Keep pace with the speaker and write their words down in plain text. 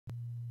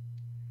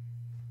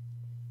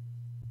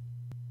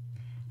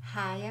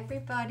Hi,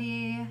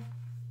 everybody.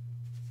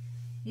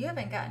 You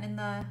haven't gotten in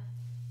the...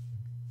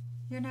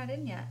 You're not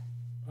in yet.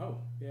 Oh,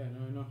 yeah,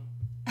 no, I know.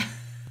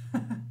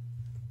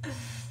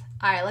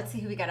 All right, let's see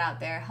who we got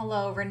out there.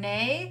 Hello,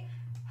 Renee.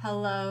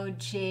 Hello,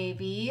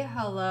 JB.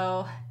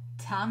 Hello,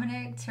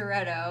 Dominic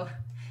Toretto.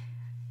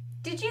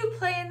 Did you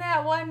play in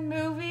that one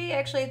movie?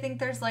 Actually, I think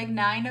there's like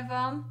 9 of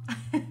them.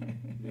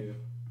 Yeah.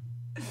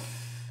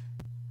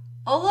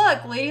 Oh,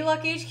 look, Lady Luck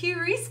HQ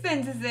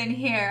Respins is in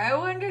here. I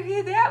wonder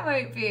who that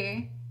might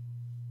be.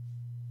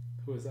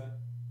 Who is that?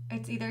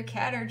 It's either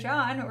Kat or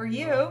John or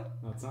you. Oh,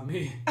 no, it's not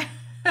me.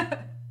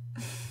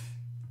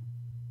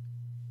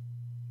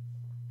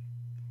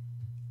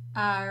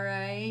 All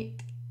right.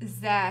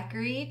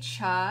 Zachary,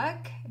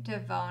 Chuck,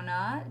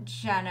 Devona,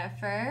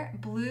 Jennifer,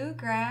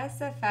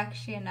 Bluegrass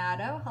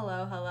Affectionado.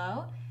 Hello,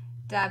 hello.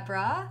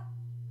 Deborah,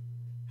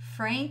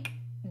 Frank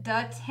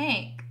the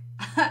Tank.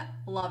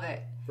 Love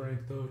it.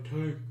 Frank the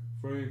Tank.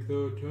 Frank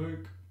the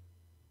Tank.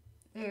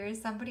 There is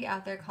somebody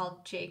out there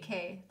called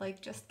JK. Like,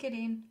 just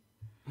kidding.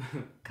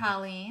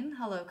 Colleen.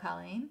 Hello,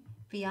 Colleen.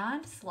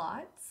 Beyond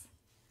Slots.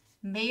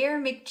 Mayor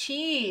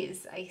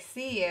McCheese. I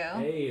see you.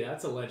 Hey,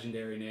 that's a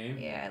legendary name.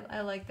 Yeah,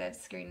 I like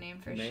that screen name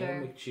for Mayor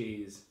sure.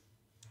 McCheese.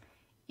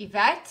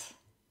 Yvette.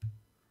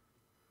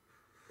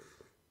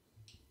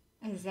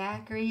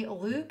 Zachary.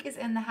 Luke is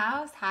in the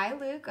house. Hi,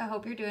 Luke. I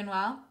hope you're doing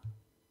well.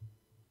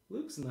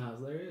 Luke's in the house.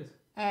 There he is.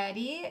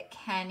 Eddie.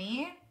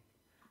 Kenny.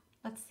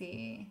 Let's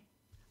see.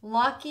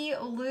 Lucky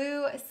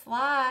Lou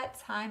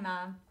Slots. Hi,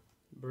 Mom.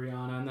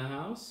 Brianna in the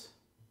house.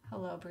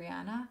 Hello,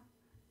 Brianna.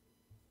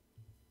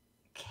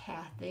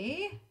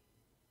 Kathy.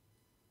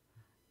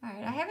 All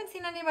right, I haven't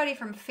seen anybody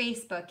from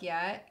Facebook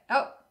yet.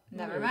 Oh,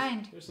 never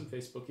mind. There's some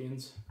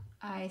Facebookians.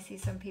 I see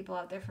some people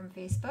out there from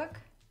Facebook.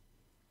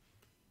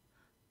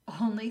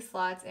 Only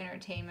Slots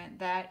Entertainment.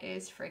 That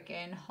is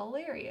freaking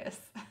hilarious.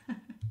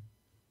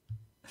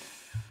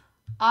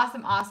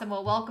 Awesome, awesome.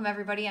 Well, welcome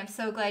everybody. I'm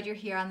so glad you're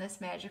here on this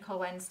magical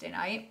Wednesday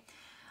night.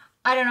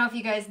 I don't know if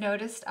you guys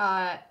noticed,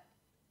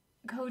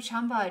 Go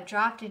Chumba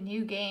dropped a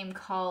new game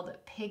called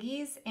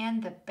Piggies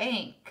and the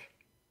Bank,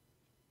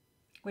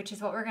 which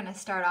is what we're going to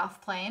start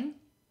off playing.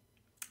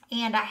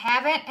 And I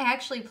haven't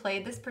actually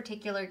played this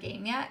particular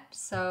game yet,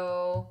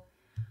 so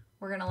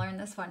we're going to learn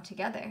this one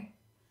together.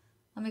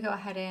 Let me go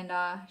ahead and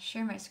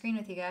share my screen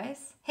with you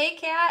guys. Hey,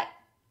 Kat!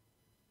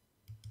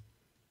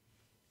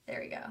 There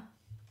we go.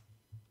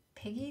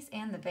 Piggies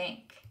and the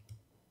Bank.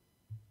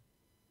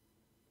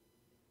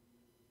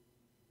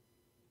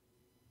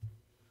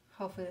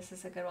 Hopefully this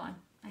is a good one.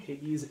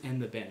 Piggies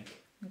and the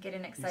Bank. I'm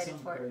getting excited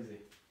for it. Crazy.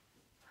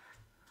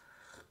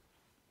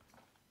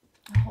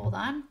 Hold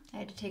on. I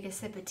had to take a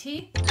sip of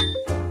tea.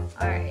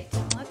 All right,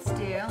 let's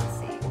see.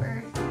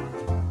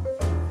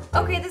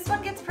 Okay, this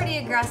one gets pretty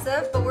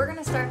aggressive, but we're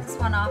gonna start this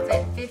one off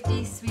at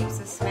 50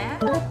 sweeps of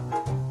smash.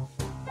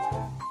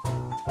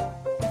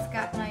 It's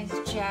got nice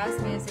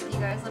jazz music, you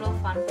guys. Little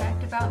fun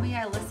fact about me,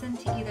 I listen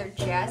to either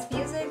jazz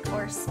music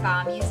or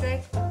spa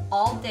music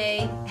all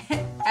day,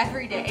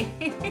 every day.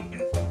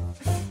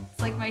 It's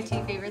like my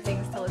 2 favorite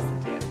things to listen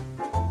to.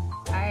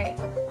 All right,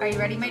 are you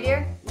ready, my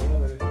dear? Yeah.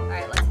 All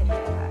right, let's hit it.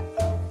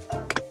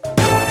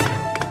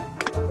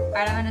 All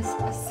right, I'm gonna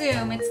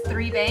assume it's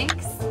 3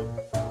 banks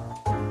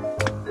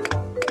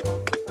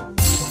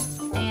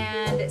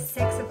and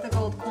 6 of the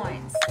gold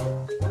coins.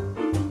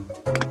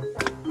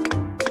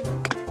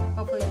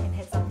 Hopefully we can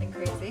hit something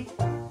crazy.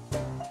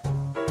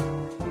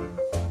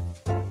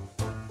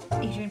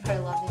 Adrian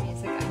probably loves the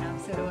music. I know,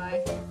 so do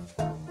I.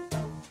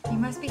 You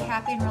must be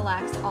happy and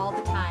relaxed all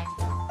the time.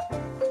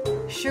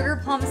 Sugar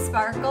Plum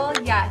Sparkle?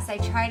 Yes, I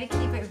try to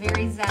keep it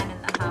very zen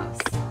in the house.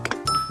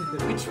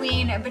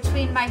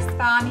 Between my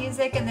spa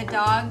music and the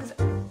dogs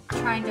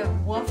trying to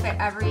woof at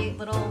every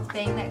little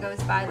thing that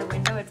goes by the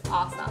window, it's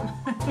awesome.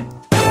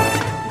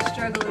 The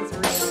struggle is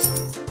real.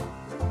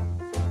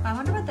 I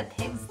wonder what the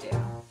pigs do.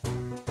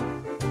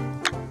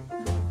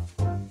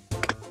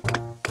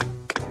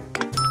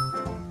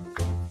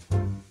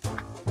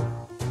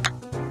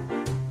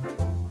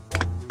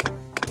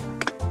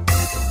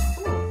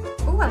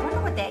 Ooh, I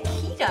wonder what that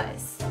key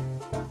does.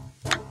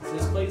 So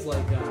this plays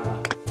like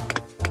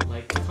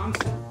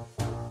constant.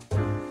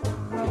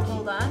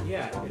 Hold on.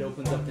 Yeah, it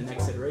opens up the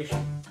next iteration.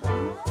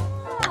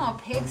 Oh,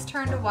 pigs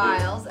turn to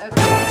wilds. Okay.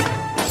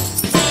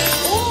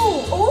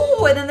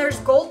 Ooh, and then there's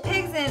gold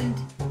pigs and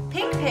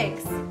pink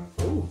pigs.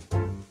 Ooh,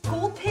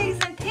 Gold pigs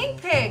and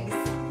pink pigs.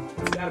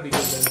 it's gotta be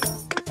good then.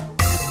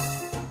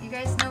 You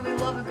guys know we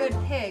love a good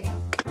pig.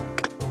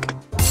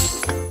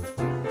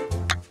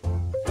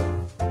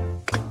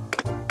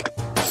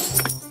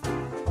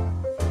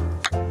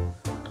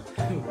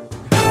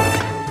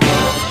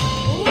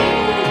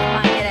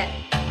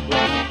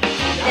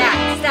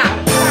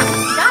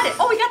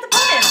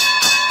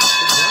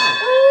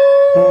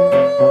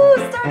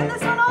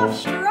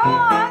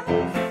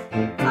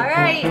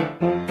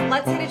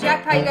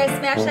 You guys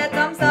smash that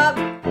thumbs up.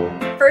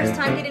 First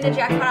time getting a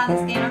jackpot on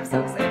this game. I'm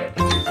so excited.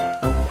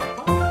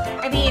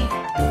 I mean,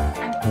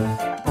 I'm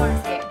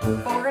bonus game,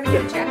 but we're gonna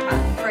get a jackpot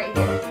right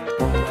here.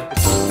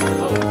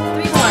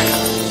 3 more.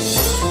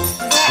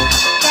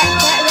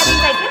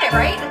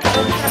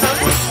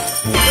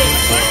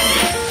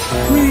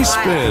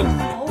 Respin.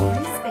 Oh,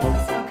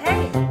 respins.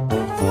 Okay.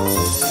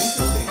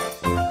 Interesting.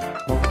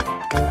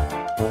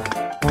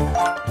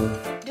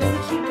 Does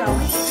it keep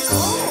going?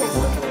 Oh,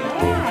 look at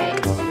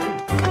that.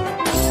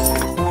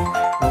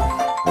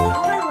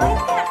 Oh, I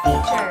like that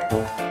feature.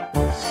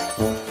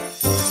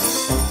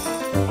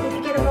 Did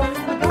you get a bonus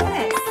and a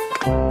bonus?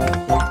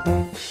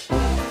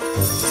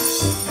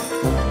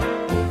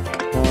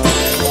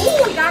 Oh,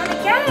 we got him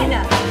again.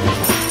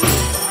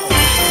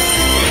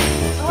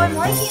 Oh, I'm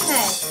liking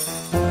this.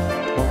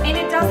 And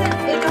it doesn't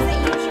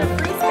use your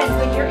free spins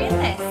when you're in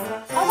this.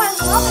 Oh, I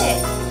love it.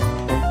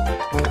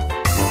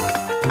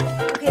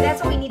 Okay, that's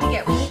what we need to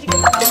get. We need to get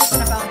the bonus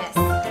and a bonus.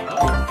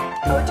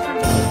 Oh, Oh, it turned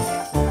me.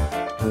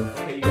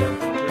 okay, you got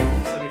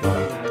 375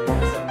 now. You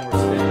got 7 more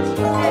spins.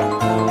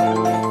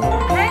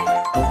 Okay.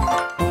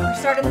 We're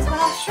starting this one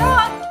off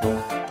strong.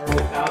 Or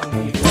 1,000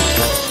 people.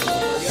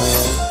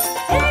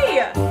 Hey!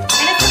 And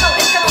it's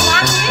gonna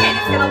lock it in.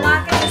 It's gonna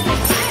lock in the 6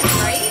 spins,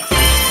 right?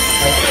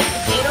 Like the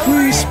gate over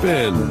it?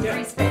 Respin.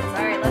 3 spins.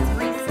 All right, let's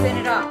re-spin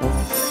it up.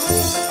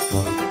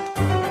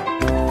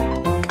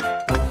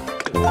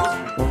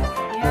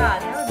 Yeah,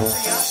 that would be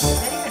pretty awesome.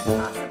 Is that even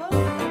possible?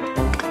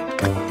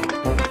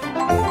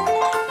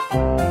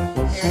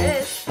 There it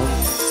is.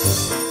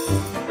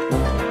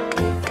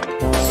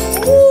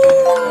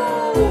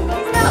 Ooh!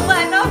 He's not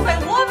letting up. I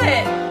love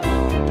it.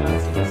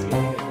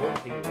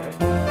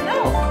 No,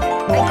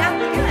 I got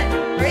it again,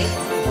 right?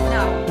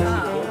 No.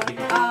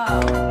 Oh,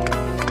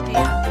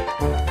 damn.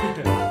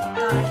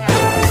 Thought I had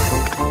it.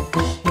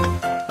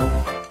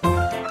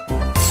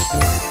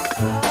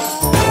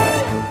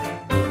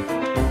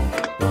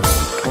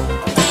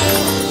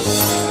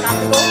 Got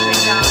the gold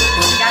ring down.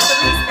 We got the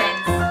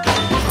respins.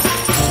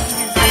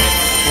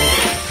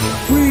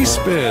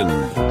 Respin.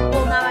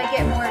 Well, now I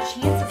get more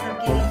chances of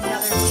getting the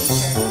other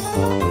feature.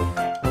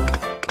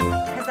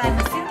 Because I'm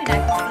assuming I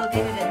can still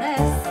get it in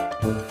this.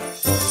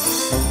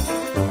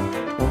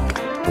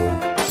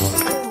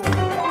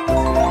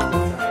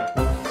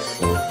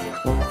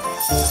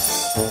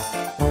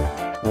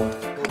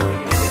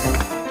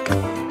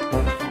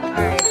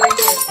 Alright, bring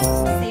it.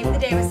 Save the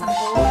day with some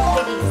gold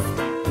kitties.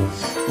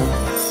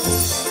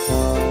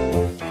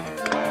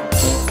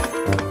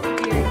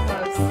 Very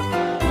close.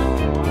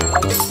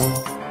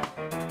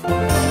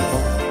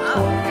 Wow,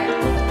 okay.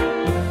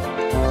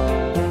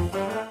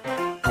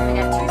 We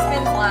got 2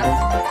 spins left.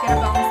 Let's get a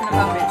bonus and a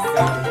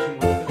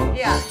bonus.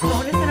 Yeah,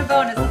 bonus and a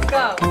bonus. Let's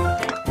go.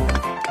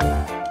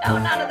 No,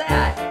 none of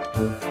that.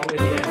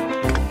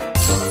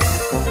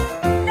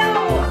 No!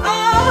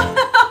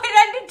 Oh! It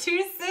ended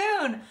too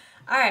soon.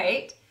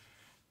 Alright.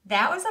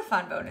 That was a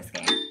fun bonus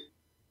game.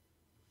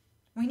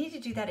 We need to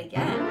do that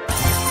again.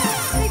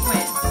 Big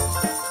win.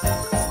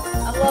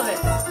 I love it.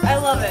 I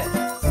love it.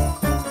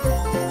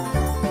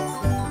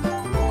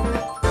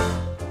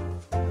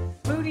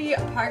 Moody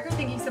Parker,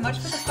 thank you so much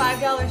for the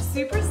 $5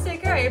 super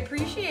sticker. I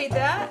appreciate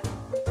that.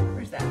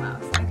 Where's that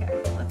mouse? Okay,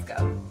 let's go.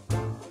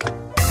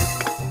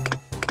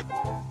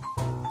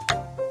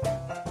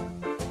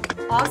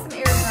 Awesome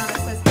Arizona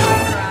says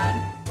hi,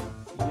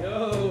 Ron.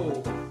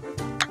 Yo!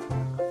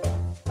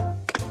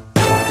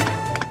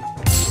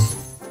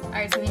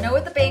 Alright, so we know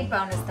what the bank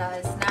bonus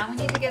does. Now we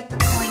need to get the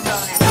coin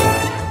bonus.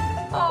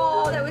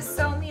 Oh, that was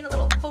so mean. A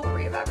little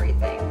potpourri of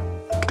everything.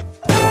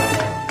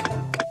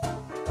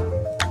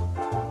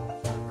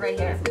 Right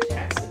here. From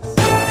Texas.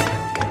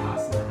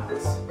 House in the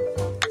house.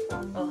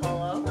 Oh,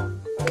 hello?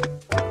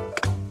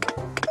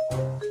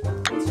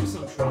 Let's do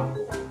some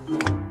tropical.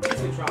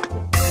 Let's do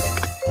tropical.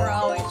 We're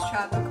always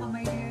tropical,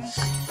 my dear.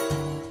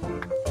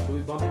 We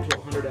bump into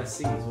 100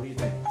 SCs. What do you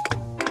think?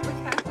 We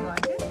kind of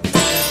want it.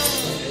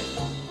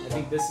 I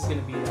think this is going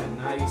to be that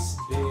nice,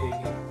 big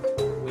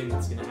win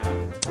that's going to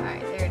happen.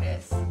 Alright, there it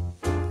is.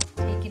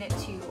 Taking it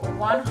to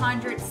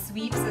 100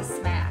 sweeps a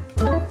smack.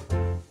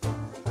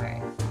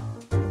 Alright.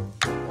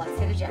 Let's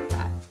hit a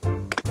jackpot.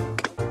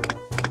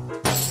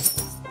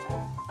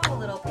 Oh,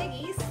 little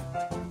piggies.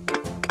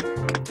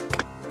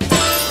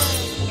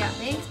 We got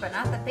banks, but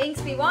not the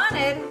banks we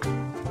wanted.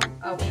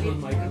 Oh, Me maybe. and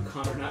Mike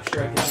O'Connor, not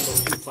sure I can handle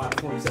 2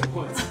 platforms at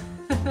once.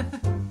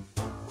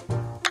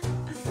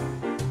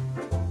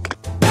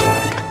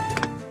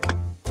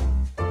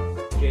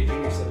 Jay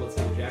Jr. said, let's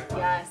get a jackpot.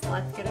 Yes,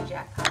 let's get a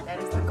jackpot. That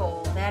is the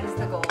goal. That is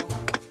the goal.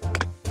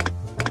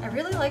 I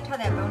really liked how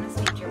that bonus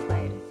feature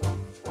played.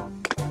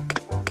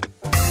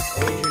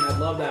 Adrian, I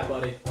love that,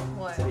 buddy.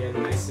 What? Said he had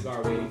a nice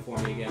cigar waiting for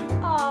me again.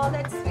 Oh,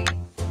 that's sweet.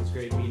 It was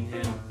great meeting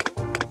him.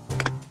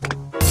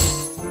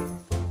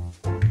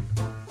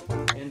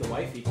 And the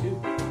wifey,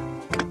 too.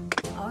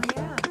 Oh,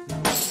 yeah.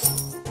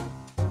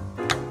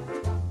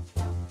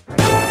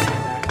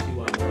 Back to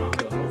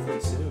Morongo, hopefully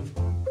soon.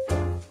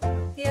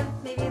 Yeah,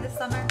 maybe this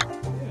summer.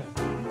 Yeah.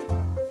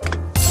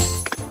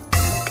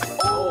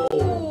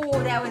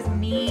 Oh, that was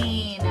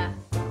mean.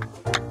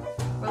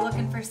 We're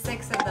looking for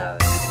 6 of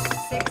those.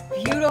 6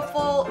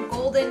 beautiful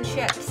golden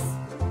chips.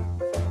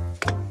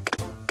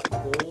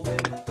 Golden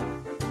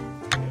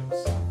chips.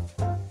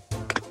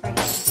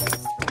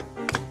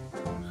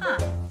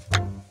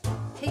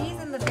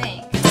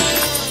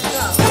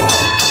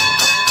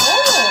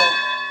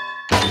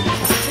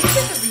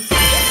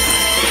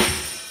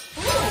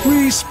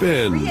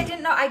 spin. Wait, I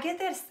didn't know. I get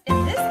this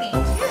in this game too.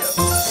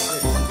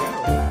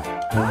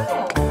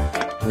 Oh.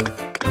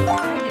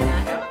 I did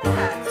not know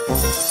that.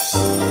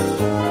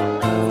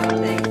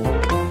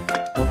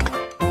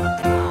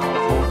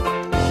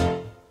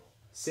 Oh.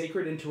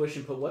 Sacred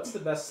Intuition put, what's the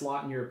best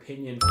slot in your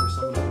opinion for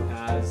someone who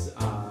has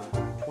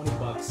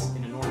 $20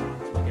 in a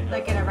normal,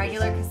 Like in a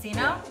regular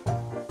casino?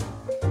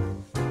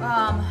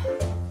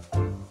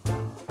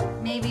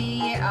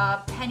 Maybe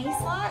a penny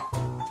slot?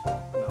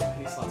 No,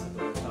 penny slots are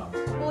the top.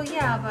 Well,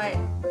 yeah, but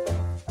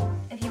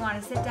if you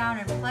want to sit down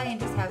and play and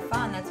just have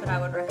fun, that's what I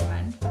would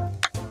recommend.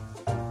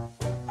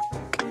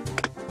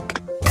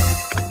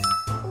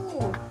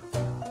 Ooh.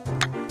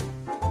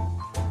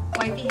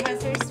 Wifey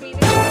has her Swedish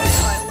fish.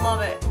 Oh, I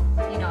love it.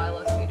 You know I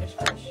love Swedish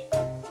fish.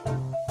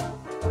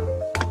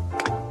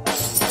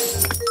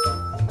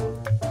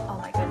 Oh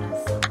my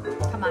goodness.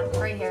 Come on,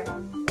 right here.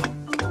 Come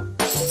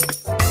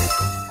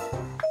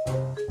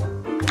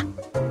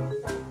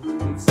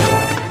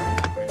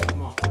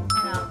on. I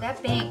know,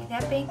 that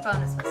bank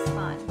bonus was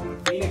fun.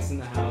 Phoenix in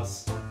the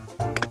house.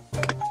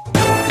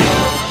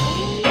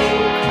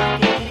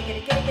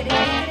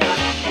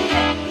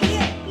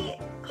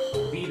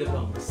 Be the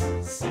bonus.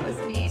 See That the was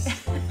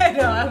bonus. mean. I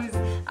know,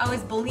 I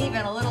was believing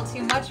a little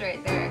too much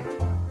right there.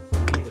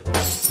 Be the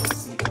bonus.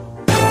 See the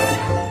bonus.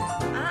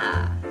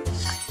 Ah,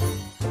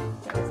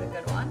 that was a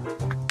good one.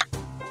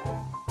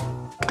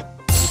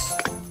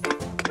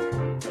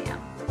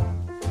 Damn.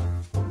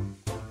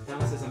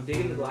 Donna says, I'm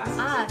digging the glasses.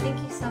 Ah, thank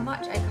you so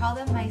much. I call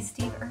them my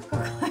Steve Urkel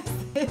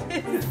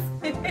glasses.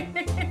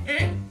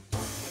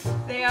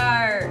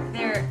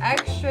 They're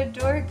extra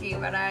dorky,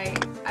 but I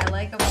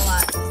like them a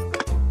lot.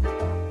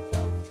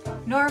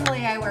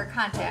 Normally I wear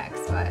contacts,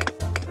 but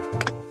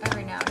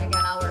every now and again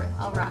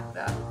I'll rock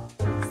the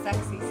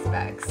sexy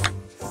specs.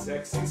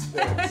 Sexy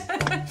specs.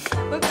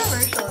 What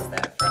commercial is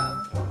that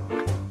from?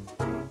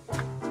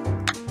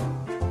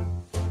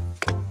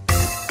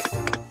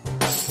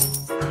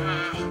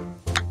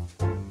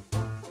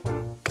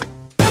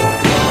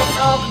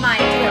 Oh, come on,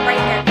 do it right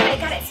here.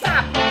 Got it,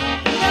 stop!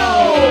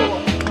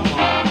 No!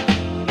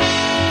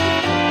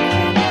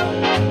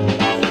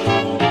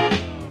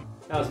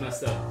 That was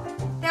messed up.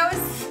 That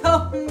was so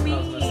That was messed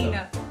mean.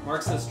 up.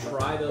 Mark says,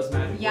 try those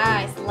magic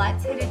Yes, words.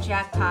 let's hit a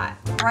jackpot.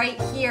 Right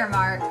here,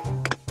 Mark.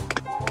 Oh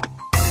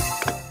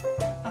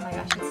my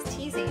gosh, it's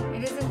teasing.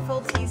 It is in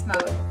full tease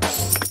mode.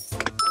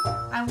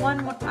 I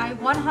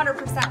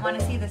 100% want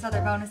to see this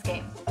other bonus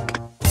game.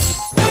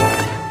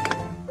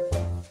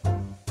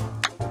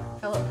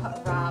 Philip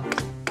put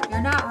robbed.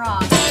 You're not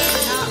wrong.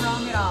 You're not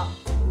wrong at all.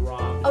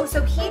 Rob. Oh,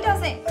 so he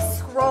doesn't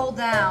scroll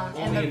down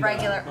in the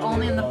regular, only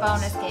only in the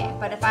bonus. bonus game.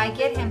 But if I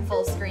get him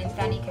full screen,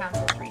 then he counts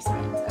as 3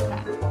 spins.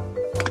 Okay.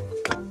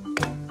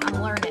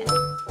 I'm learning.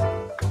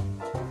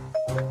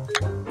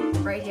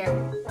 Right here.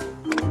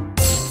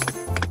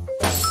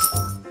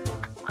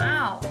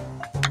 Wow.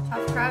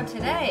 Tough crowd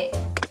today.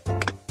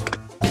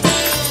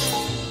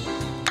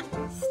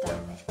 Stop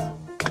it.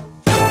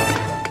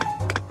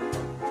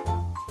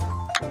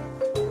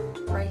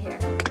 Right here.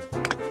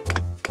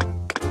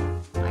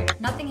 Alright, if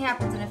nothing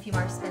happens in a few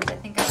more spins, I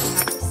think I'm gonna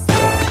have to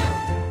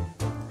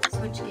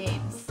switch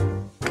games.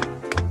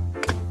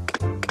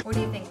 What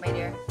do you think, my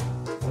dear?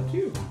 It's up to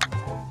you.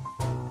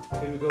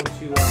 Can we go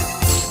to, no.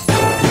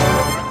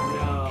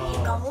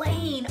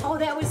 Elaine! Oh,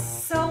 that was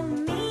so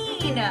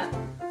mean!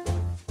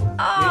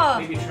 Oh!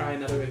 Maybe try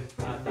another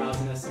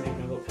 1,000 estimate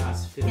and go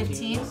past 15.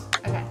 15?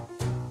 Okay.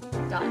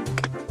 Done.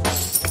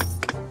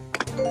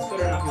 It's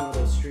better not be one of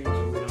those streams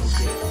where we don't get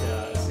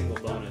a single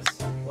bonus.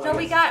 Well, No, I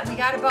we guess-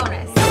 got a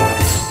bonus.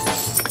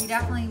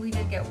 We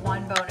did get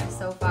 1 bonus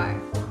so far.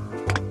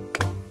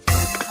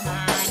 Come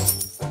on.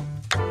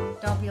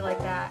 Don't be like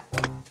that.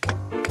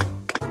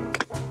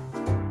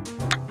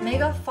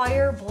 Mega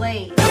Fire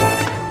Blade.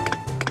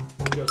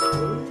 Just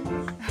close.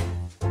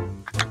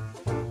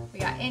 We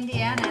got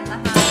Indiana in the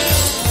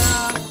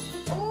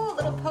house. Ooh,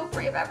 little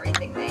potpourri of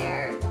everything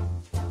there.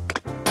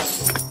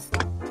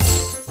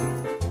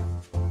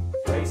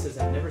 Ray says,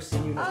 I've never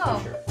seen you in a Oh.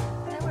 t-shirt.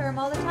 I wear them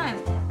all the time.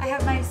 I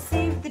have my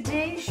Save the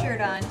Day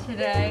shirt on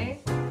today.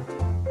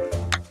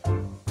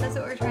 That's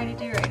what we're trying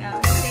to do right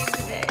now. Save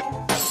the day.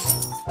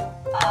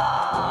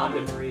 Oh,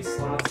 Wanda Marie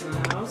Slots in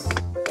the house.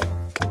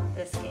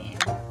 this game.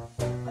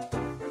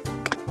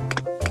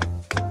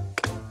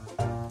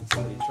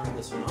 Somebody turned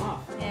this one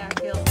off. Yeah, it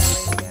feels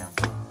that way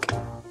too.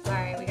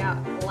 Alright, we got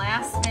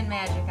last spin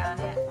magic on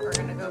it. We're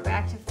gonna go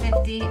back to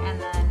 50 and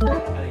then. I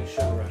think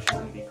Sugar Rush is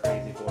going to be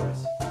crazy for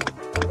us.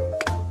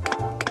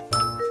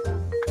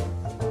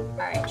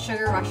 Alright,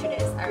 Sugar Rush it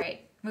is.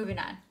 Alright, moving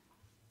on.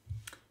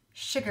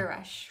 Sugar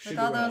Rush. With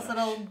Sugar all those Rush.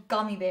 little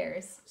gummy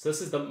bears. So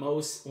this is one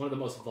of the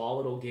most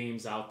volatile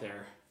games out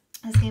there.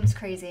 This game's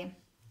crazy.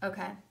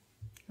 Okay.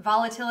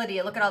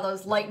 Volatility. Look at all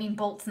those lightning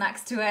bolts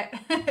next to it.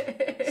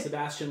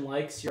 Sebastian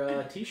likes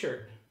your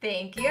t-shirt.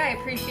 Thank you. I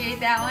appreciate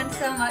that one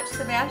so much,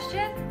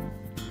 Sebastian.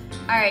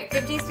 Alright,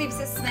 50 sweeps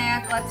a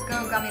snack. Let's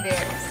go gummy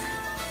bears.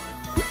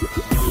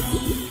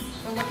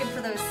 We're looking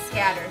for those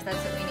scatters.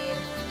 That's what we need.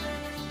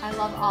 I I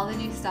love all the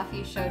new stuff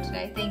you showed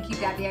today. Thank you,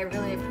 Debbie. I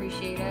really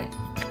appreciate it.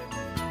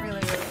 Really,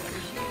 really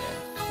appreciate it.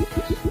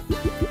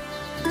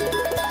 There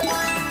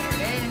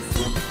it is.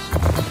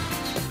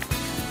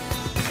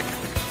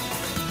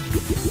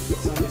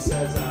 Somebody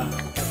says, that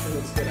sure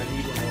looks good. I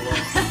need one of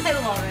those. I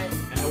love it.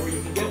 I know where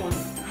you can get one.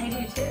 I do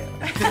too.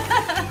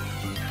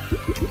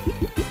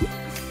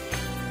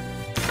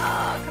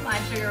 Oh, come on,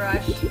 Sugar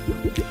Rush.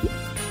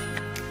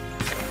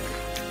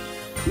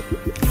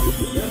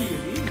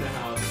 WB in the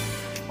house.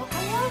 Well,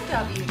 hello,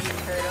 WB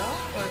Turtle,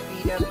 or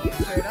BW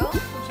Turtle,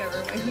 whichever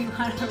way we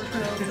want to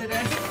roll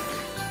today.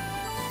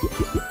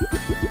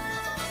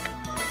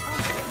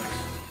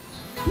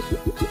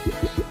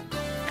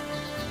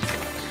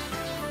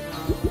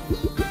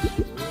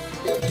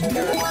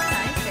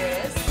 Nice, there it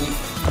is.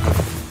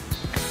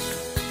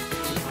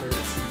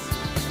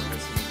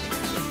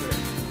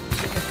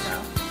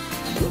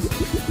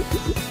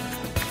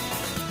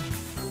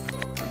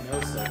 No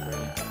stuff,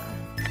 right?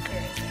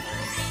 There it is.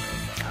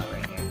 Oh,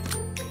 right here.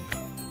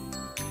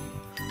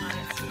 On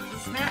it, Susie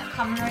Smack,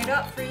 coming right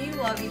up for you,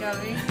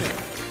 lovey-dovey.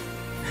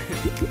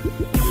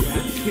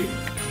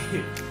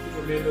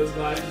 People made those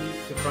guys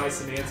to fry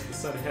some ants with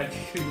sun head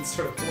and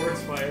start a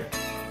forest fire.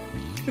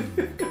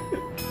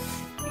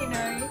 Be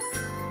nice.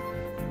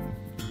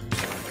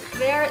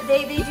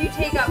 They do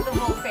take up the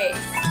whole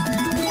face.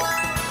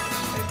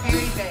 They're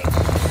very big.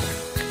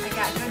 I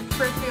got good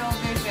peripheral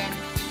vision,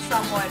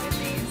 somewhat in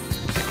these.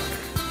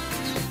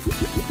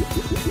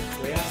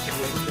 We asked if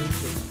we ever been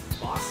to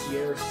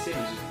Bossier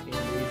City in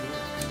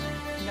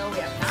Louisiana. No, we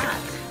have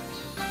not.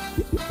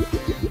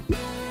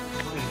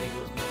 Funny thing,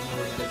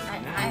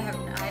 I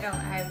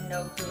have no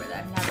clue where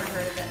that. I've never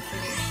heard of that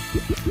city.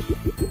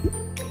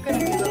 I'm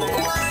gonna Google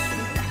that.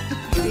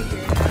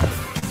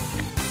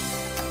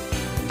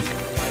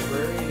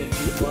 Librarian and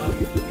Dupla,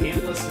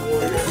 pantless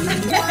warrior.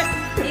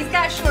 He's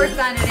got shorts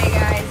on today,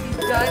 guys.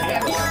 He does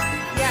have shorts.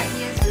 Yeah,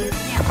 he is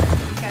pantless.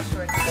 He's got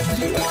shorts on.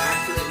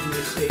 Accurate in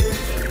your statement.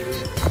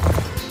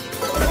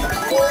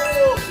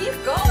 Ooh, keep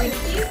going,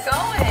 keep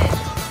going.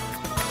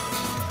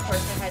 Of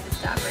course, I had to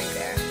stop right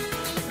there. It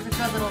was a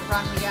good little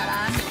run we got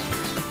on.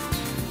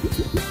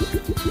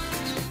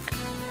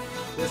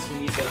 This we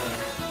need the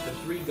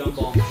 3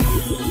 gumball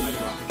machines.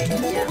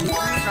 Yeah, 3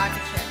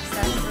 rocket ships.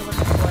 That's what we're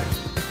looking for.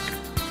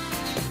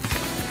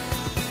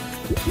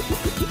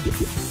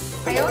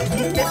 I always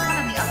think this one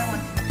and the other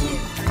one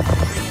confused with the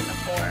 3 and the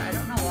 4. I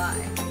don't know why.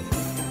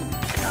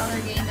 The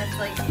other game that's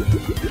like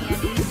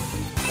candy.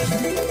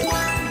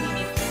 You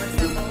need 4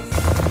 symbols.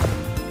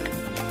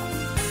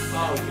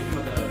 Oh, you're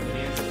talking about the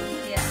answer.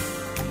 Yeah.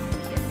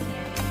 Get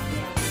candy.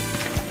 Yeah.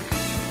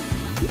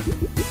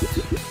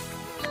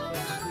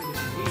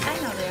 I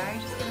know they are. I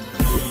just get them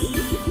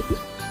confused.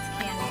 It's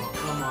candy. Oh,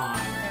 come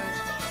on. There was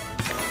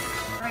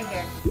right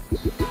here.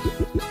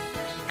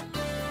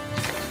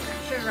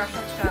 Sugar Rush,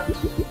 let's go.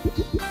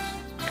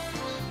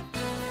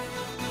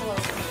 Hello,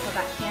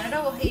 Quebec, Canada.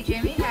 Well, hey,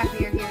 Jimmy. Happy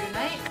you're here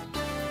tonight.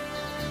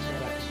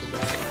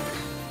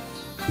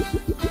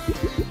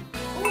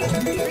 Ooh,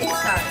 3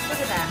 stars.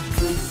 Look at that.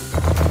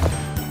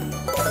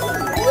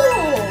 Ooh,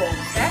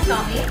 that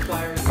got me.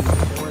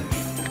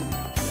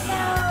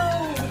 No,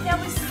 that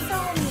was so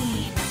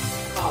mean.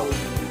 Oh,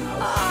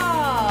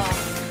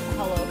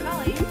 hello,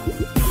 Colleen.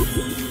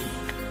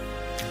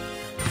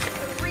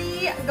 3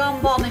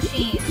 gumball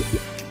machines.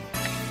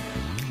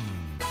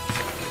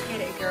 Get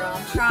it, girl.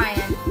 I'm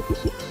trying.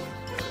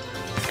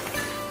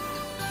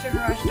 Sugar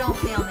Rush, don't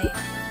fail me.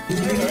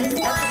 There it is.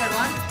 That's a good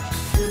one.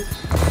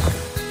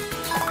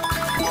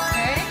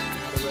 Okay.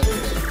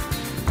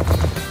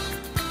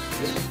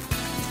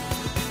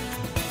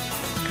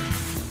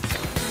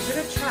 Give it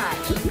a try.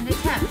 It was an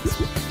attempt.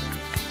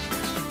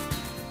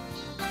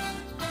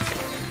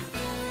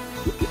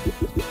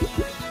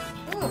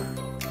 Ooh.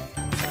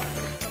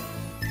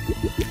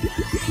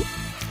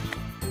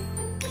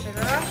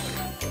 Sugar Rush.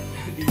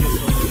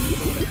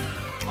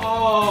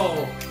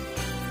 Oh!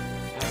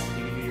 That's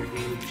going to be your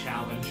daily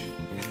challenge.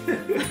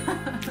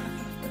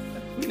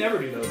 We never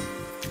do those.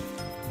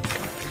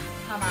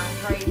 Come on,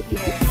 right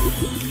here.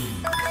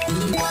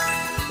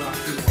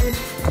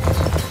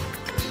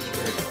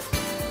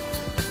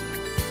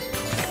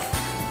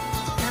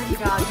 Dirty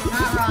dog. You're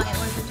not wrong. It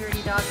was a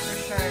dirty dog for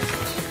sure.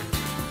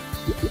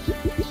 Oh my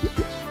goodness.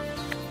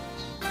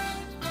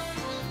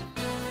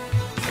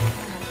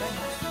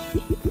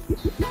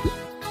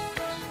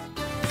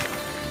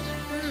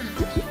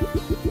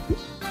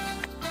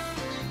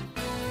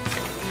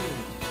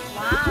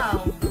 Wow.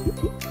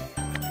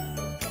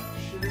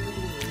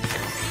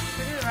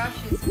 Sugar Rush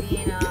is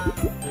being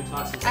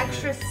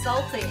extra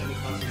salty.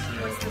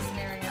 What's the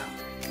scenario?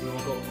 We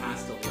won't go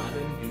past 11,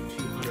 do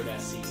 200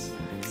 SC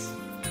smacks.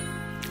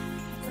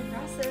 That's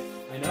aggressive.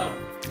 I know.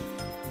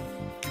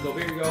 Go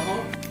big or go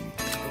home.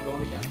 We'll go on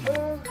the couch.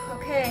 Oh,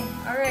 okay.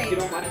 All right. If you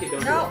don't like it, don't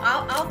do No, it.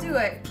 I'll do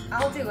it.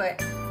 I'll do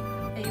it.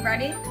 Are you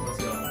ready? Let's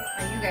go.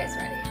 Are you guys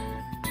ready?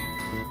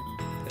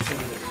 That's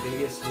going to be the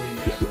biggest win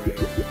ever.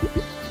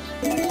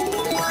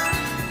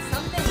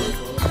 Something.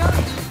 Keep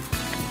going.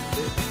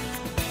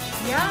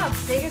 Yeah,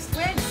 biggest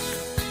win.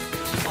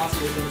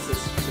 possible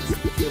Genesis.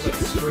 It feels like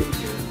spring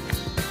here.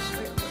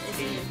 Wait, what is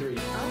it? 83.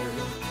 Like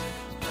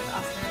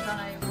Austin,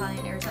 Arizona, you're probably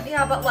in Arizona.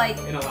 Yeah, but like...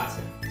 In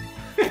Alaska.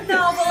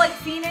 No, but like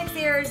Phoenix,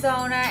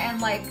 Arizona,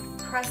 and like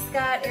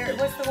Prescott,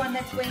 what's the one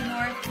that's way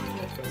north?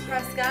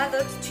 Prescott.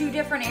 Those two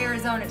different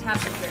Arizona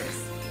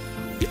temperatures.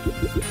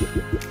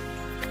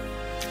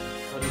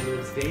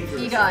 It's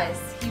dangerous. He does.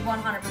 He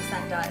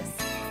 100% does.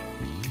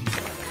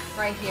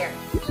 Right here.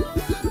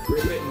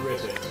 Rip it and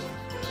rip it.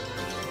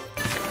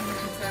 I'm the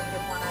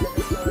conservative one out of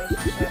this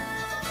relationship.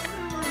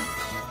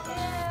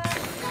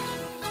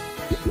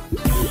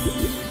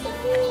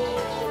 Ooh.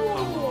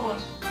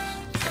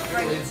 I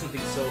did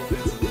something so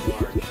offensively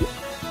large.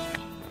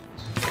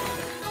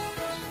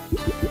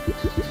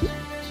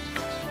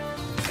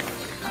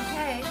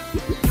 Okay.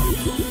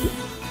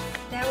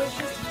 That was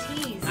just a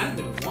tease. Not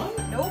even one?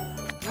 Nope.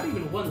 Not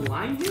even one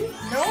line here?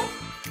 Nope.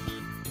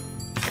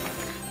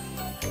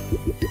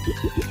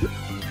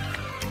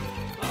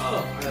 Oh,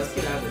 alright, let's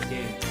get out of this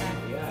game. Oh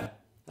my god.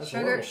 That's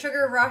horrible.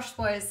 Sugar Rush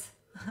was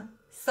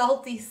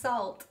salty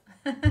salt.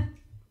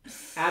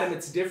 Adam,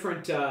 it's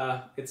different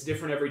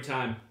every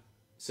time.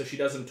 So she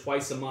does them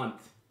twice a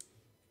month.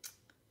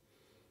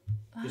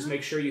 Just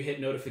make sure you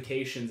hit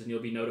notifications and you'll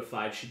be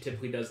notified. She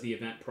typically does the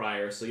event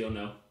prior, so you'll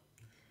know.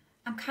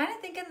 I'm kind of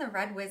thinking the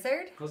Red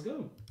Wizard. Let's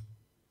go.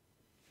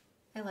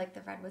 I like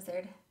the Red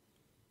Wizard.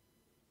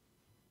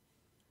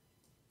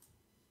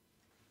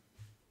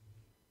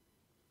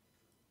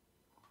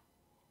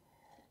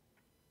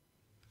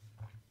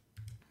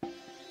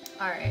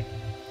 All right.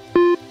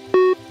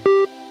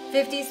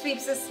 50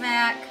 sweeps a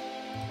smack.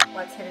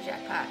 Let's hit a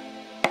jackpot.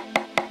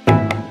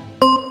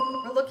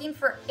 We're looking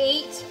for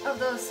 8 of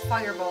those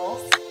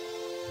fireballs.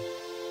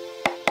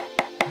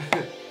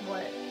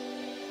 What?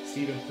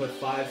 Steven put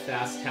 5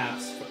 fast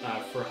taps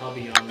for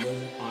hubby on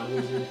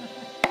Wizard.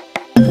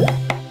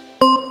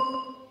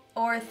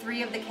 Or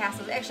 3 of the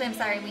castles. Actually, I'm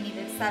sorry, we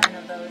needed 7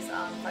 of those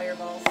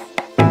fireballs.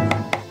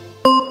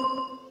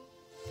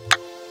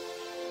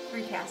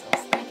 3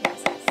 castles. 3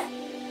 castles.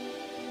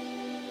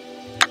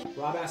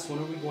 Rob asked, when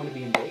are we going to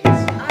be in Vegas?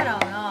 I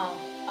don't know.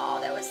 Oh,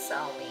 that was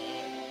so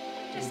mean.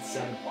 Just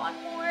 7. one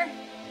more.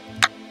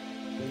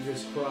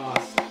 Fingers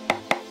crossed.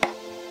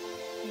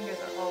 Fingers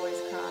are always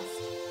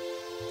crossed.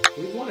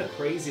 We've won a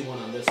crazy one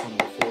on this one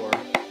before.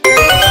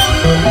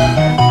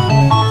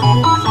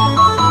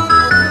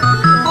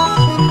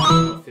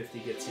 50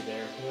 gets you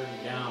there. We're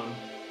down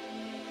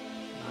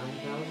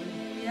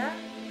 9,000? Yeah.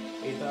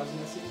 8,000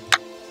 this year?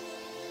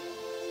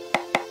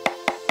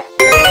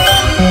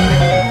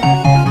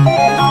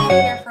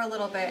 Here for a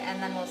little bit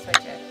and then we'll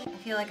switch it. I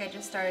feel like I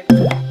just started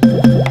streak.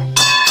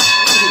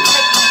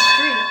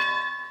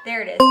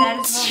 There it is. That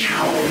is what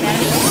we need. That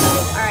is what we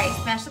need. Alright,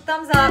 smash the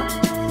thumbs up.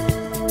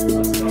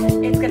 Let's go.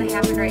 It's gonna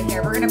happen right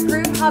here. We're gonna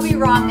prove hubby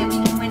wrong that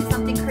we can win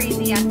something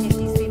crazy on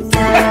 50 sweeps.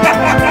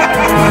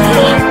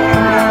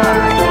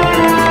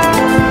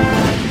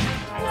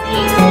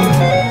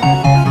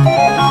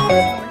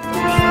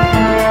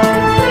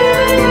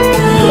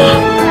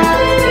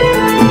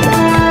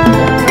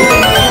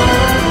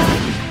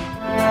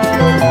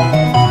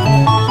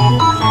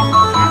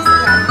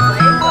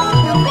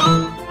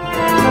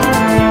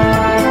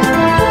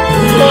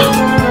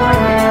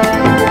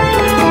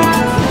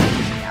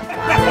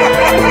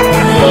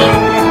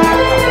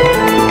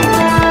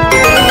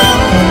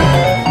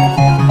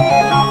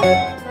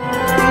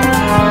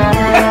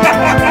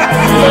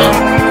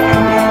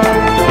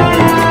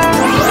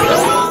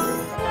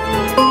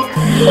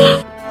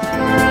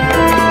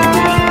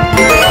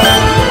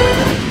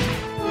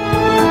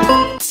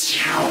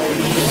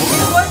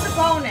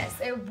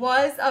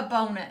 A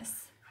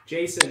bonus.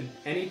 Jason,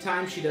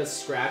 anytime she does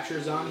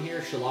scratchers on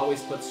here, she'll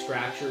always put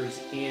scratchers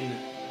in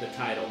the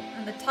title.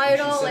 And the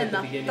title and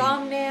the beginning,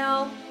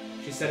 thumbnail.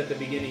 She said at the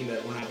beginning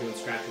that we're not doing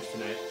scratchers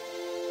tonight.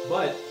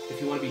 But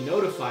if you want to be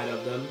notified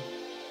of them,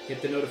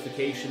 hit the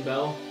notification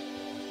bell.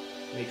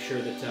 Make sure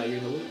that you're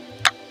in the loop.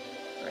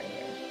 Right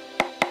here.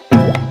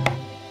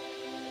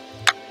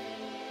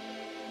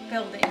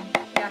 Building.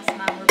 Yes,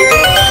 Mom, we're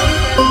building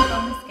a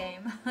bonus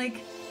game.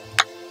 Like.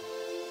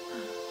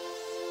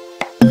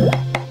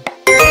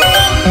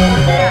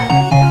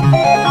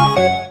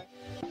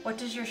 What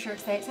does your shirt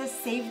say? It says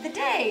save the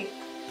day.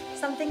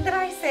 Something that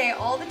I say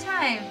all the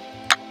time.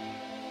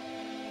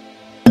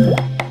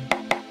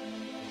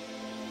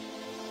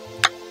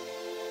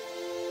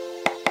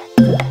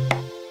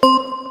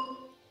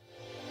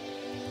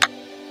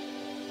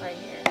 Right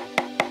here.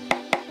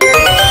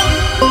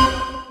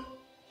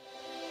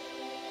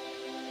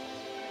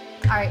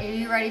 Alright, are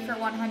you ready for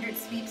 100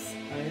 sweeps?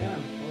 I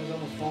am. I was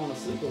almost falling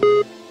asleep over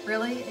here.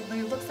 Really?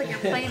 It looks like you're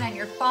playing on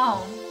your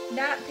phone,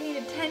 not paying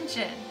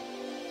attention.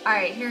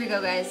 Alright, here we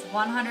go, guys.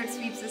 100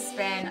 sweeps a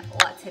spin.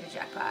 Let's hit a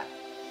jackpot.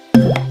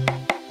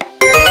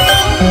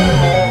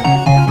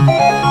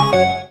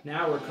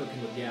 Now we're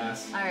cooking with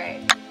gas.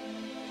 Alright.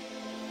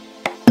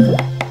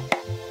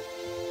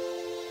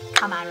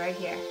 Come on, right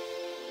here.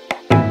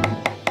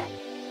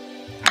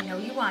 I know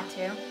you want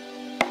to.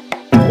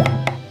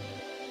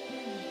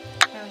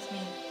 That was me.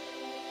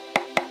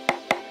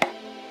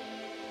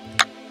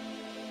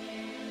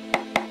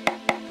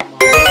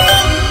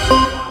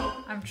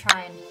 I'm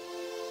trying.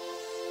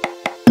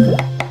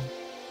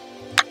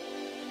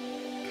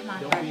 Come on,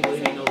 Don't Red be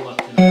Wizard. lady no luck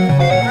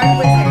tonight. Red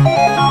Wizard.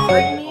 All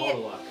the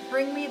luck.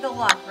 Bring me the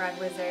luck, Red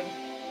Wizard.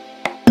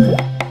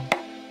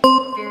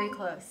 Very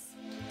close.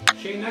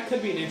 Shane, that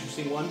could be an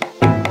interesting one.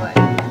 What?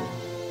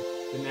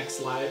 The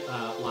next live,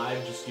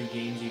 just do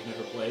games you've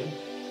never played.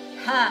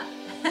 Ha!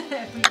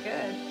 We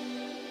could.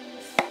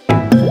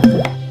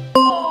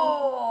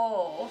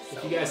 Oh!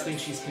 If you guys think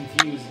she's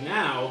confused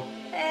now,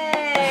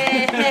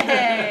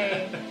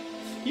 Hey!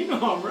 you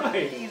know I'm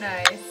right. Be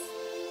nice.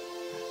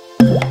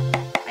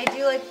 I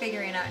do like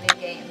figuring out new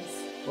games.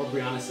 Or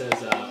Brianna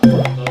says, or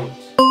vote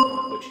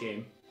on which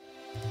game.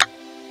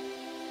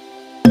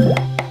 Yeah,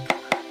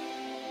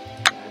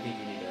 I think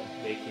you need to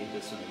vacate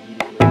this one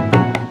immediately.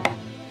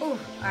 Ooh,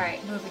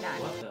 alright, moving on.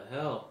 What the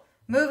hell?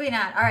 Moving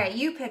on. Alright,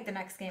 you pick the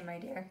next game, my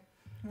dear.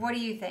 What do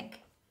you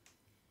think?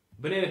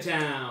 Banana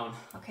Town.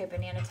 Okay,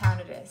 Banana Town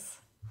it is.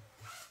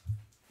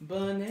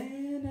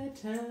 Banana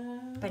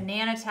Town.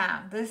 Banana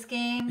Town. This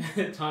game...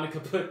 Tonica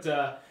put,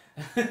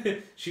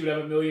 she would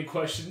have a million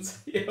questions.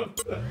 Yep.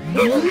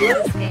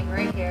 This game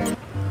right here.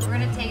 We're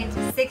going to take it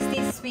to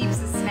 60 sweeps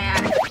a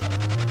snack.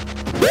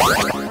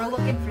 We're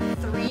looking for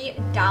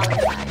 $3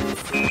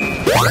 signs.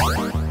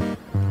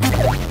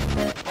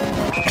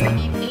 We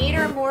need 8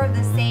 or more of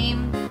the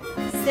same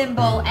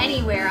symbol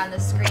anywhere on the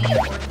screen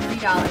or $3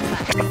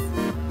 signs.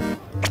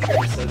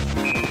 It says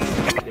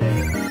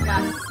today.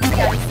 Yes, we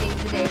gotta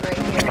save the day right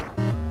here.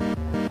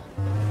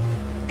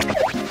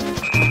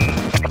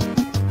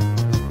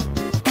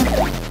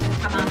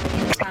 Come on,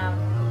 Banana Town.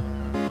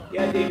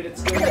 Yeah, David,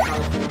 it's good in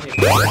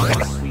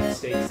California.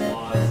 Sweepstakes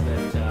laws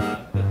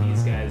that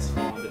these guys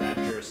fall into that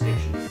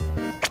jurisdiction.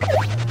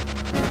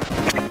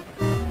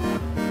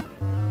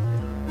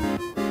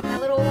 That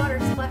little water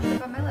splashed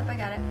up on my lip. I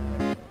got it.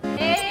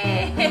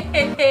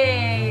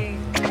 Hey!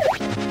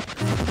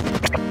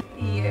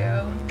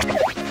 You.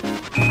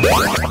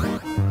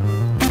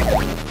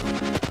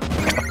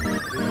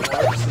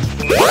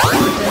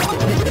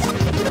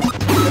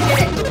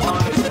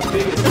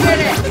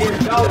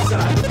 Dollar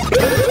sign.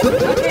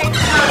 Okay,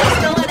 come on, we're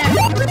still in it.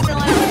 We're still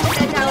in it. Let's get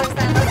that dollar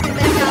sign. Let's get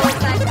that dollar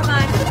sign. Come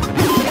on.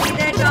 Give me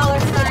that dollar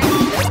sign.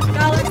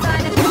 Dollar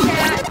sign in the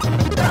chat.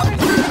 Dollar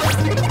sign on the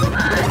screen. Come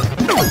on.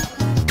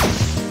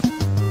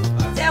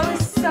 That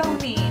was so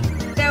mean.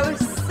 That was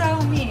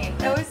so mean.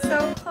 That was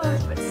so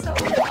close, but so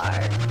far.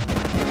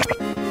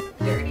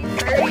 Dirty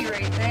birdie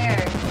right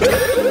there.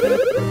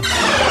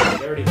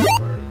 Dirty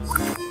birdie.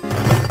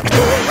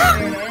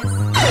 There it is.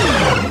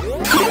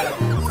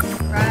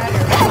 Red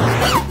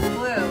or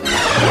blue?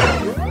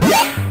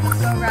 Let's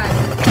go red.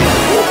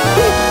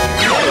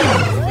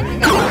 Keep it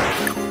going.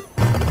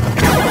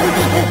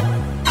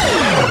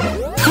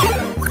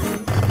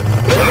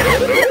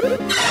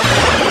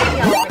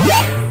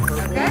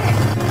 Okay.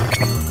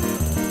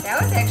 That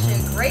was actually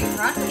a great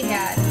run we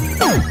had.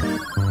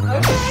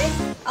 Okay,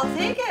 I'll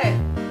take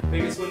it.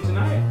 Biggest win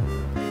tonight.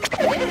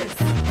 It is.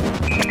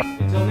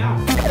 Until now.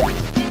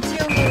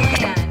 Until we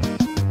land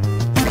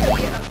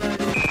 3 of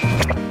those.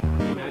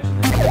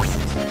 Imagine that.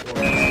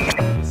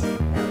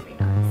 That would be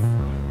nuts.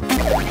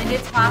 And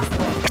it's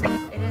possible.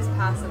 It is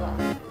possible.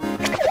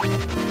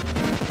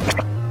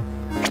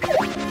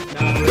 No,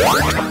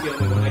 I'm not the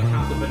only one. I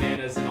count the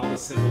bananas and all the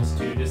symbols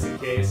too, just in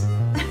case.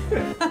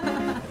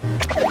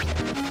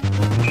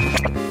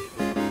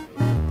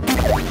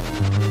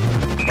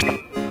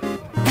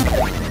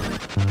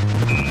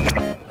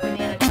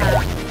 Banana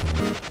Town.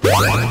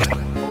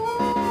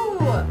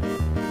 Ooh!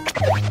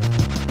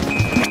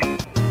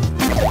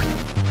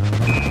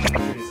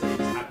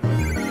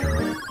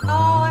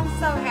 Oh, I'm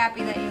so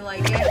happy that you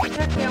like it. It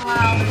took me a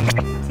while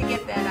to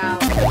get that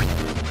out,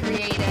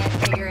 create it,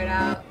 figure it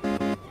out.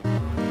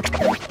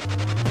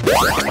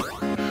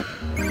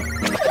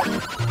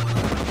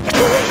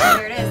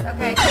 There it is.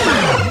 Okay.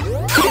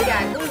 Blue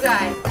guy. Blue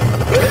guy.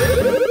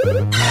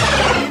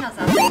 Bananas,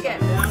 I'll take it.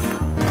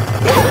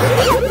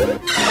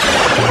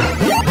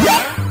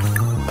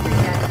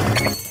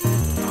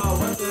 Oh,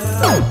 what the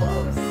hell?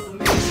 Close. Who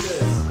makes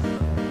this?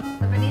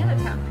 The Banana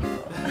Town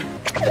people.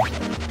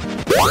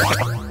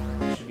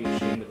 They should be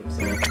ashamed of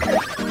themselves. Come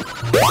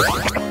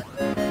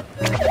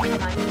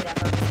on, give me that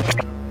bonus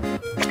game.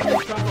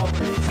 Let's drop all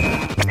three.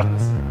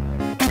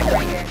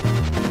 Right here.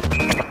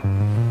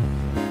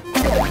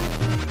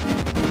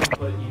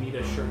 But you need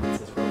a shirt that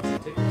says ropes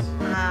and tickets.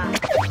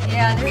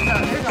 Yeah,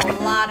 there's a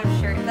lot of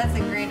shirts. That's a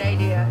great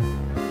idea.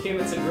 Kim,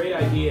 it's a great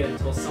idea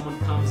until someone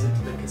comes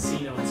into the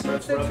casino and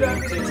starts rubbing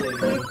and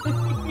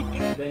tickling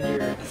you. Then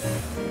you're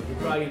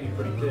probably gonna be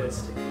pretty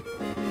pissed.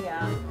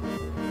 Yeah.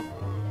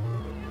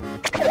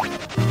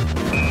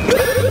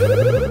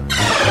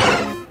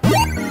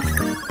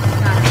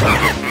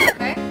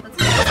 Okay, let's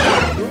go.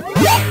 Ooh,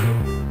 yeah.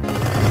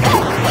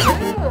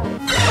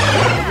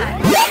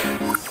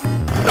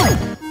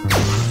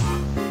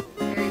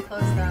 Very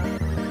close though.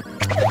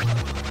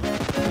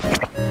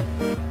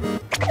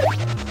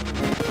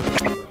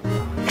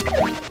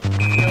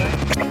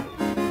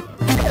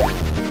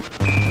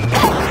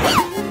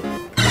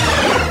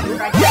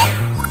 Right.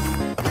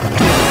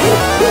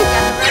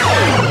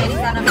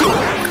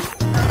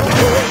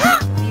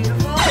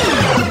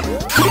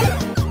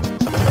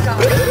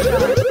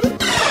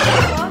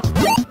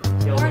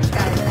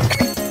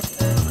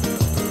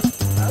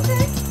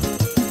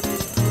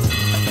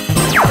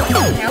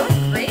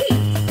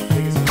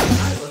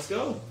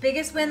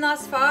 spin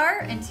thus far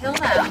until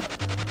now. Oh,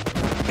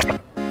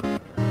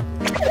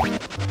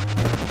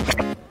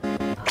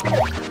 come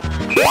on.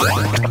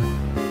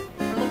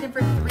 We're looking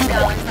for $3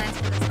 signs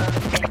for this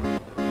bonus game.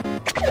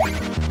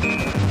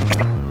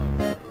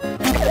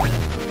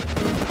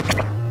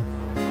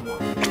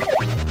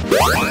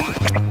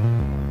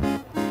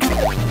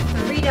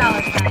 $3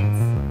 signs.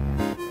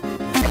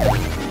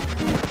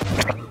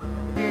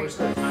 Very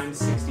close. Times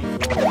 64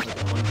 with a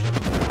bunch of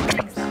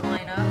Things that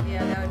line up.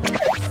 Yeah, that would be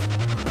nice.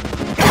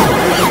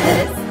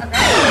 This,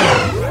 okay.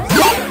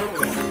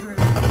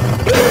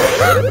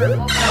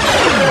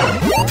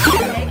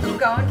 Okay, keep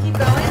going, keep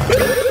going.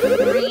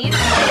 Green. I'm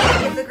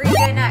gonna give the green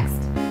guy next.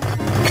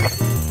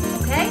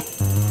 Okay? It's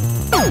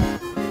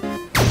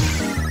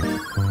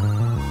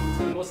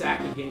the most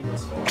active game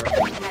thus far. It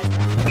has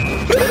that.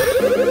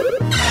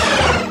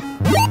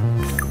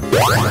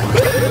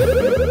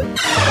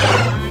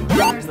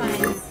 Dollar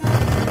signs.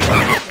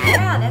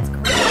 Yeah, that's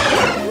great.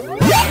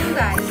 You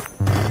guys.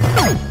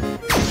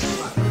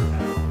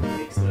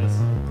 Fix this.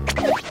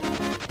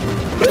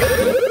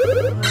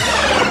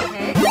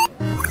 Okay.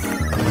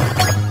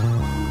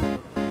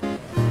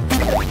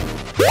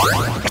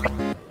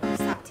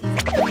 Stop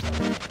teasing.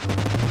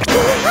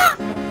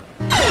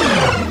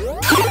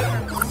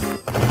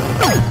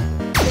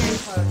 Very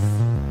close.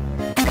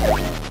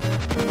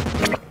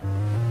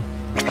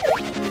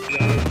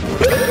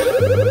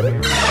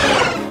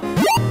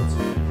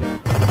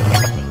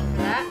 Thank you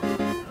for that.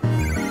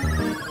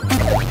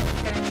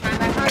 Gonna try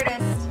my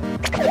hardest.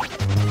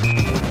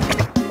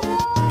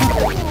 Ooh.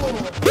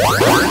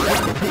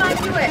 Come on,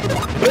 do it.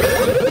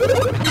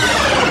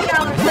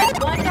 $1 sign.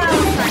 $1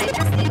 sign. I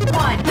just need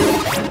one.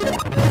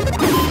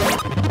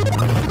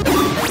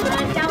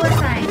 Dollar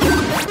sign.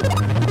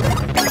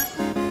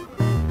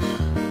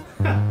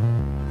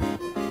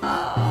 Oh,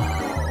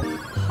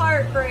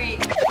 heartbreak.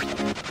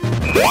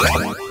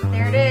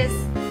 There it is.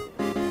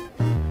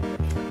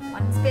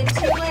 One spin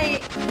too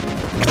late.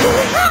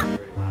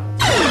 Very loud.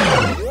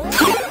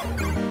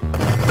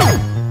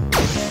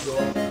 Go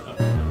up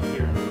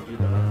here and do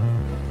the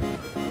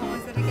What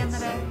was it again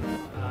that I...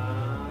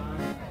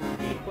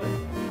 gameplay.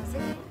 Was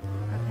it?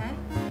 Okay.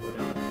 Go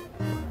down.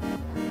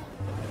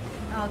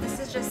 Oh, this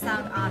is just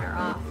sound on or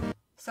off.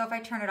 So if I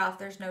turn it off,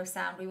 there's no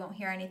sound. We won't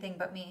hear anything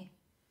but me.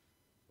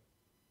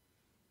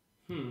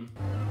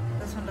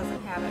 This one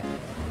doesn't have it.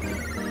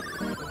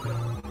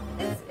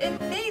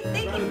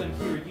 They Rather can... than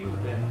hear you,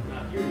 then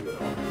not hear you at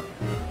all.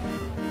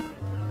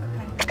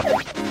 Okay.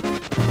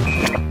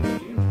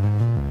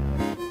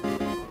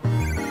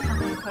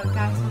 Come on, quick,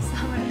 guys. Will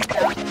somebody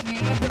drop me?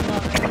 I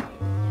love it.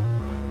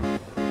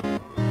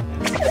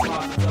 And 6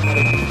 slots, it's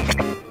somebody.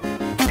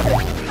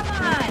 Come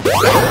on.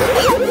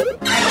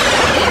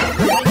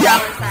 $3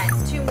 signs.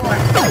 2 more.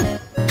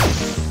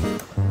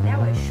 That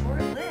was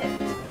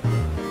short-lived.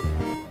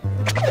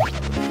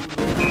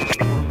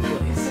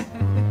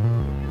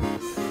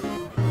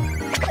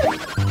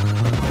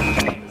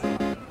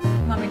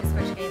 Want me to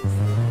switch games?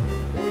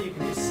 Or you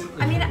can just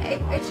simply. I mean, I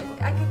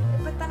could,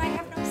 but then I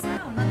have no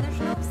sound. Then there's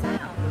no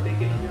sound. They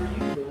can hear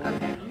you. They want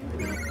Okay. to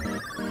hear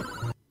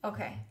you.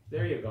 Okay.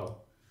 There you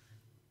go.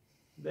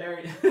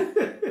 There.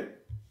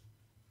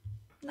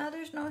 Now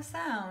there's no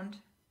sound.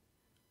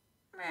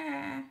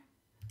 Meh.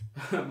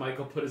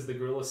 Michael put as the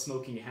gorilla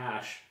smoking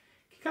hash.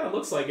 He kind of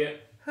looks like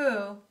it.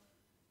 Who?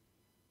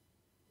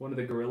 One of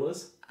the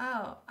gorillas.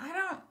 Oh, I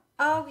don't.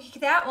 Oh,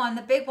 that one,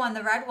 the big one,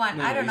 the red one.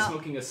 No, I don't he's know.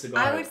 smoking a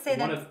cigar. I would say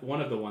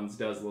one of the ones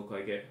does look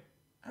like it.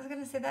 I was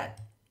gonna say that.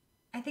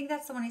 I think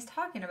that's the one he's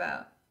talking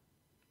about.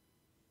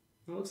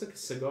 It looks like a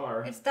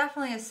cigar. It's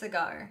definitely a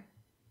cigar.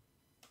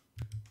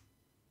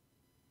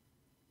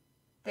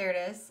 There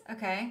it is.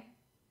 Okay.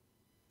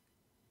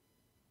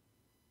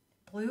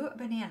 Blue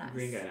bananas.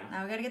 Green guy now.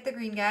 Now we gotta get the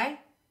green guy.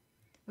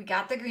 We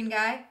got the green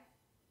guy.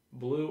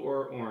 Blue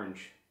or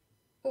orange?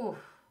 Ooh.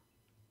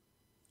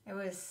 It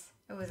was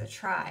a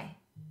try.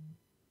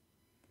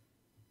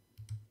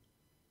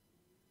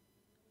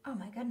 Oh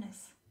my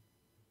goodness.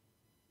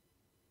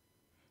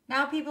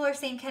 Now people are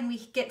saying, can we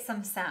get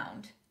some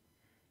sound?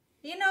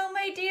 You know,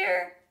 my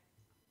dear.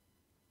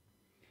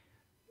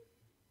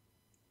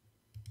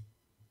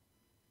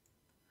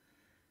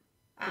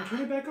 Well,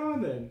 turn it back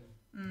on then.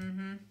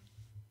 Mm-hmm.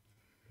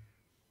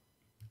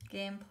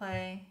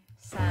 Gameplay,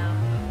 sound.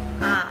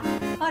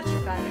 Much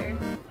better.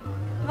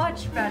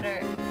 Much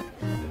better.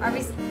 Are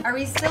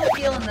we still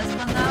feeling this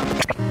one though?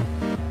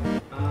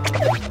 I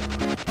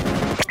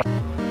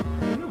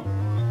don't know.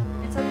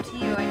 It's up to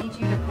you. I need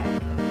you to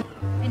pick.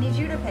 I need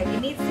you to pick.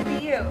 It needs to be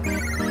you.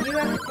 You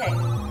have to pick.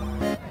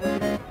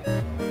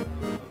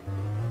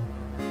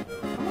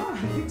 Come on,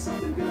 pick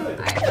something good.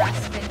 Alright,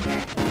 last spin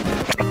here.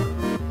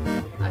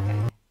 Okay.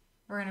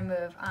 We're gonna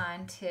move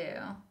on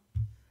to.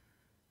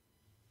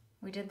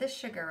 We did the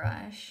Sugar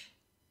Rush.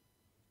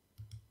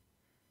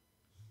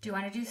 Do you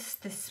want to do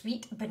the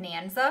Sweet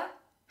Bonanza?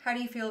 How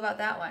do you feel about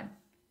that one?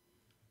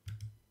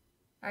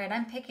 Alright,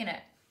 I'm picking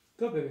it.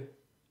 Go, baby.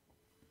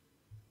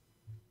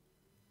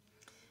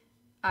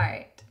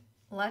 Alright,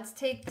 let's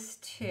take this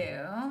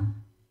to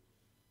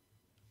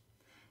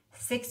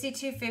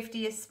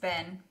 $62.50 a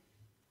spin.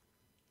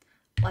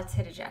 Let's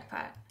hit a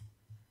jackpot.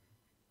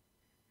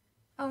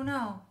 Oh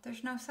no,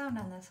 there's no sound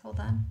on this. Hold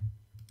on.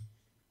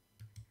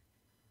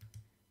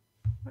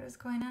 What is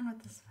going on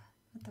with this,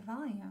 with the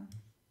volume?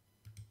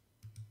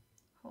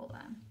 Hold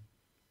on.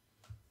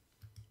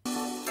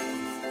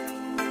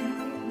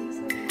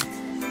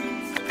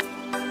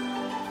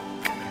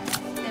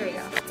 There we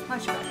go.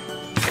 Much better.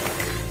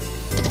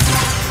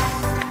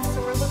 So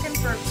we're looking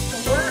for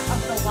 4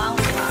 of the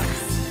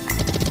lollipops.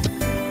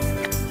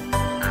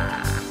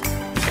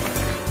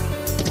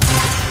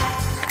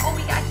 Oh,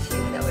 we got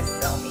 2. That was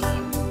so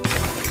mean.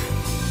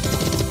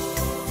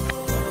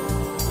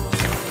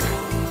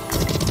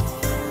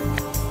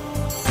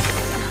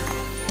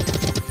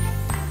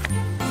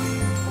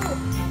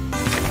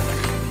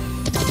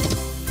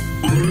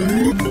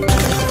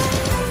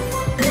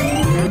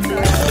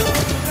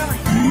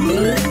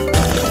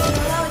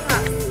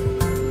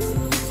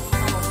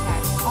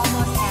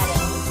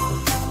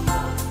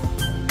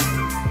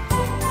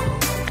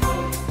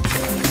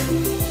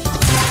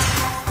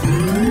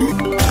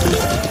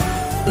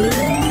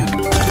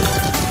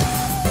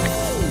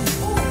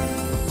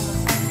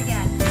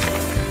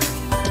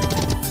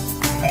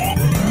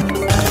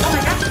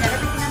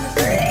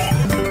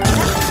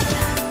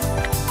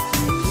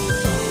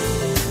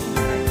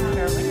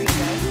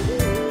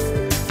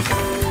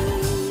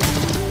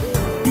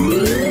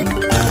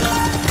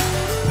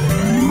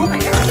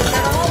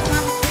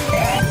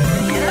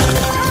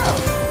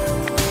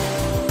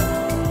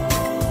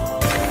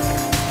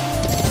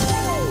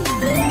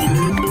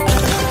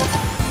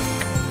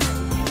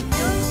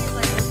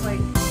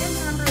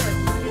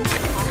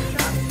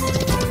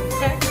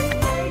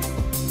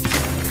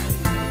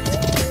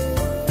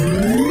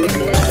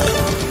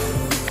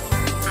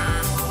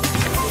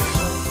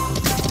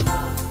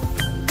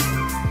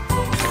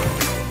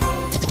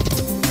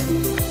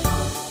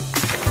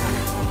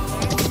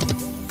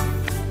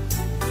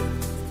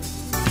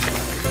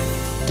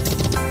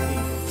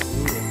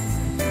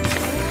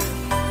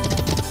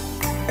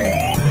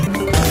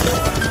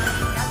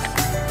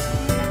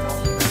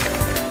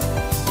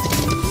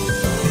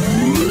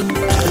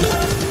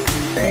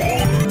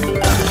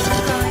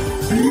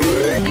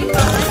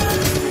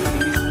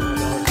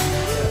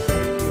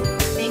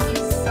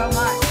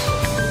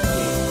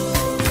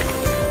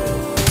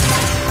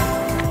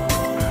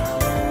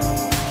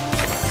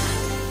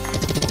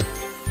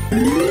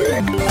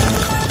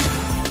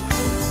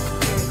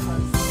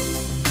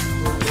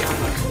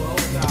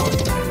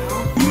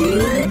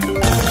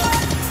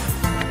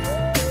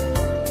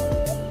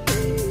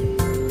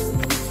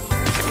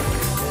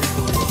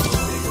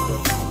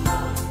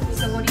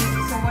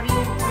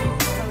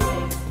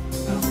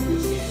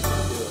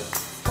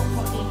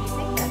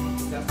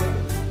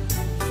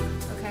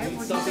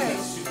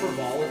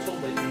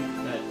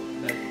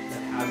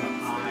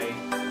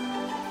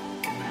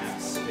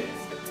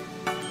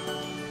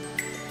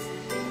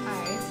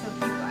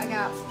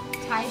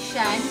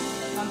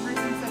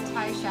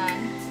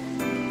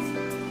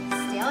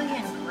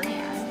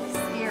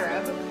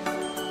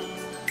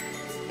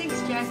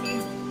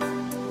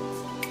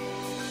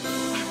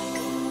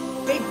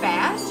 Big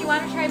Bass? You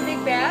want to try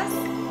Big Bass?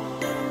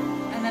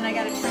 And then I do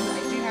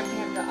have to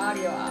have the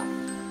audio off.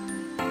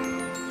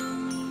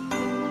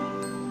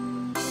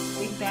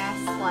 Big Bass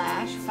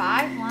Splash,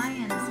 5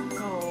 Lions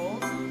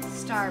Gold,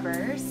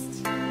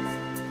 Starburst.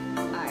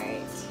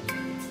 Alright.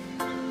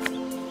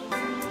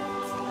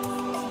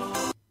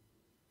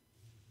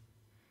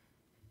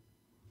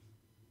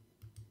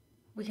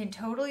 We can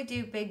totally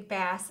do Big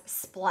Bass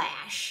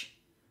Splash,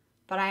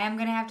 but I am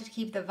going to have to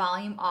keep the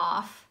volume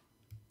off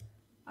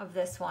of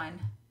this one.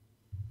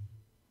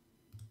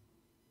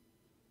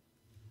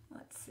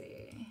 Let's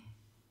see.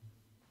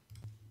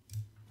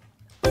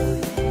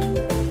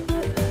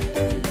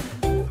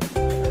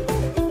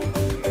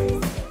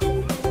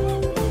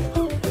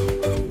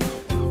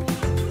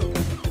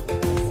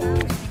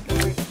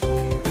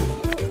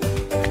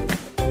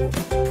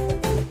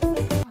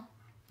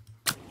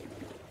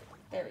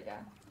 There we go.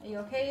 Are you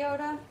okay,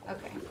 Yoda?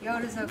 Okay,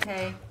 Yoda's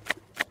okay.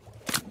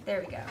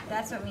 There we go.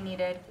 That's what we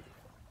needed.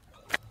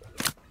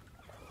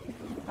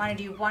 Want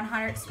to do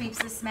 100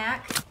 sweeps of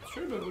smack?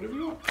 Sure, bud, whatever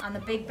you want. On the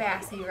Big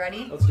Bass, are you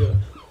ready? Let's do it.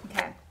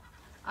 Okay.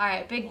 All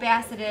right, Big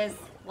Bass it is.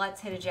 Let's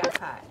hit a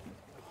jackpot.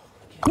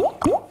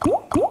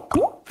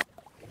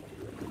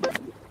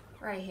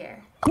 Right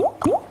here.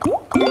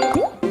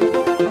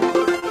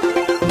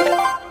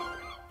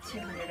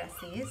 200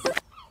 SCs.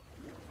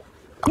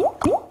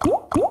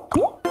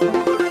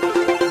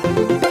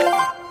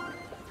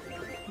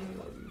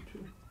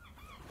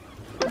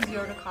 Is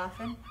Yoda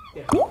coughing?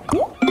 Yeah.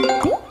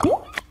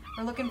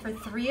 We're looking for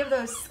 3 of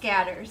those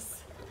scatters.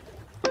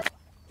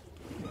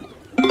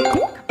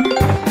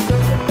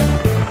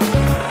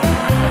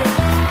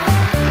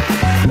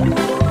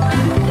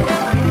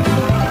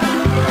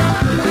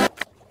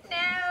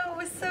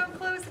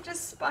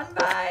 Spun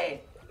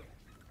by.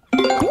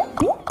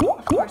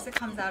 Of course it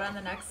comes out on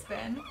the next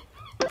spin.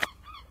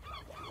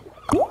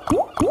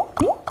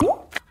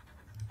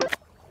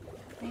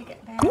 Make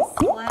it Bass.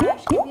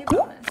 splash. Give me a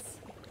bonus.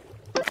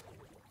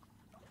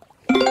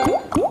 Ooh.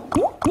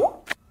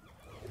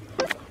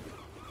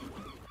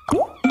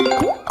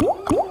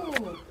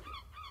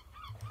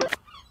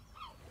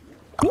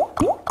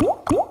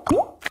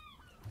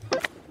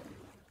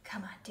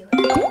 Come on, do it.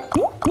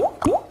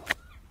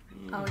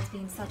 Oh, it's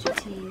being such a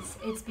tease.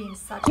 It's being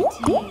such a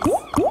tease.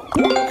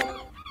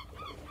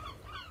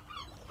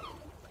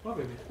 What,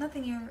 baby?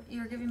 Nothing,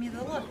 you're giving me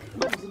the look.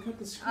 No, look at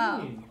the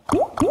screen.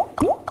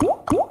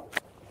 Oh.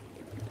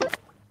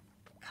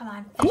 Come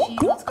on,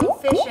 fishies, let's go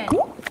fishing.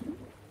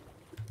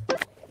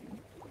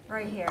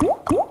 Right here.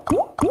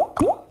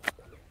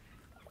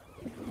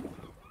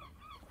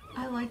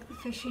 I like the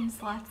fishing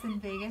slots in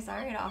Vegas. All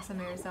right, awesome,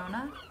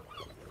 Arizona.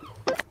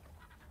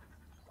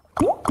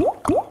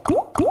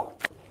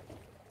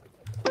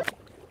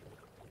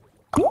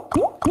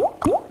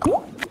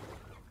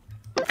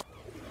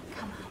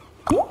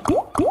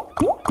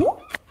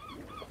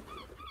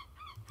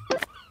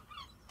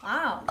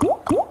 Wow. I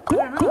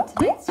don't know.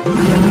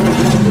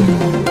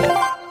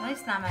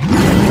 Tonight's not my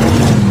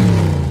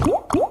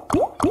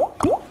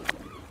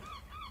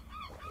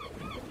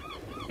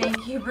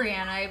Thank you,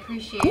 Brianna. I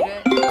appreciate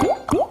it.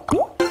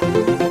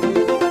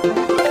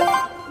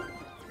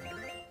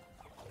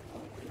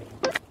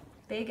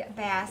 Big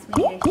bass.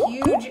 We need a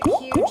huge,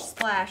 huge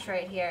splash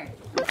right here.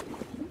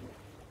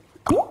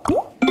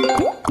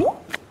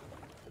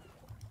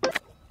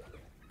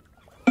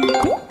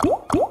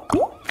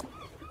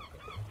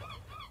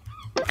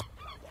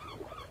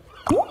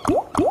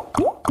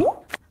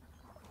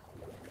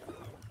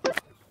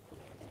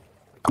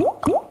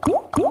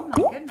 Oh my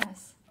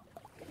goodness.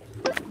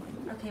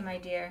 Okay, my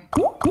dear.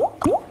 Come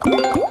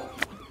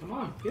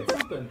on, get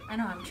something. I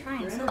know, I'm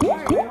trying so Way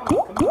hard. off.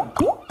 Come on.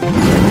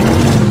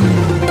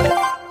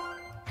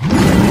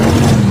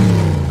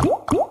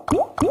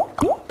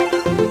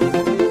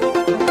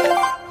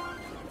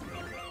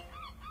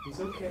 He's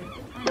okay.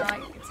 I know,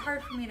 it's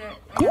hard for me to. I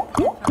got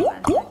the headphones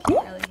on, so I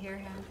can't really hear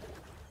him.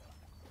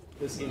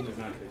 This game is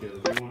not going to do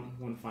it. We want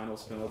one final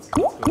spin. Let's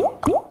go.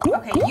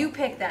 Okay, you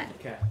pick then.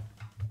 Okay.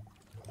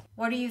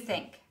 What do you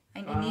think?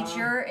 I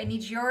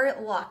need your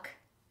luck.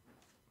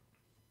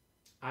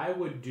 I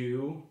would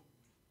do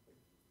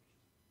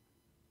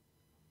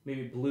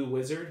maybe Blue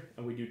Wizard,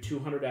 and we do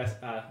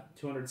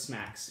 200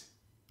 smacks.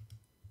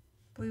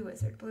 Blue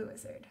Wizard, Blue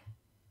Wizard.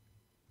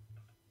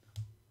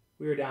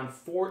 We are down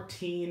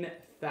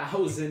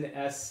 14,000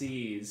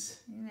 SCs.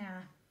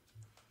 Yeah.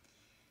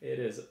 It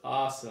is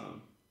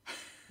awesome.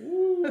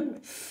 Woo.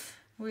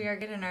 We are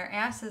getting our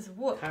asses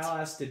whooped. Kyle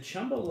asked, did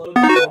Chumba load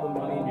all the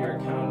money in your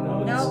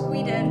account? No, Nope,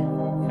 we did.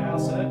 Kyle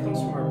said that comes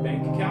from our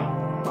bank account.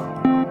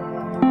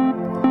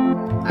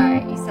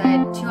 Alright, you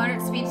said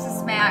 200 sweeps to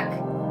smack.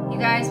 You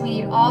guys, we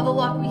need all the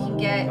luck we can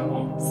get. Come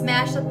on.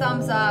 Smash the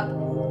thumbs up.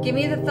 Give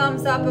me the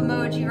thumbs up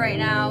emoji right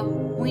now.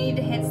 We need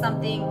to hit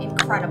something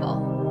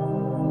incredible.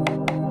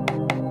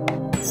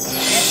 At the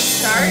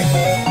start,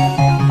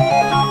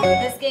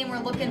 this game we're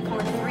looking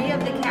for 3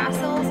 of the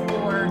castles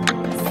or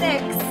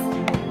 6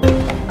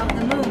 of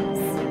the moons.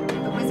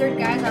 The wizard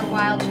guys are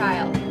wild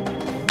child.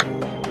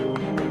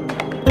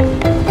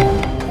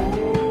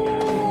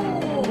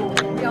 Ooh,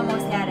 we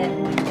almost had it.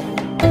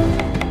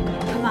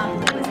 Come on,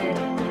 Blue Wizard.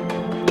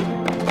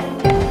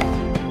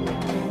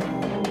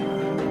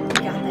 We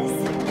got this.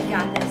 We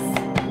got this.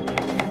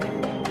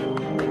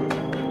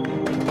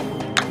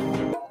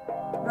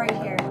 Right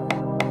here.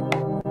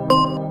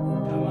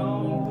 Come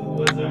on, Blue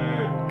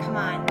Wizard. Come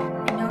on.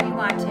 I know you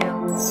want to.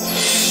 It's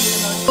gonna be the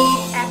most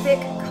epic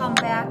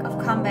comeback of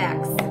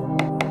comebacks.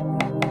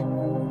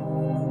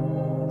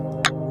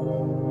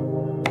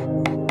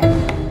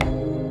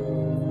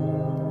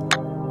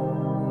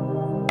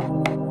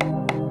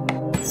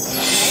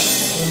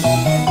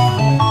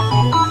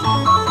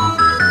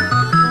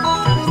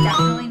 That was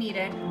definitely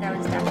needed. That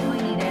was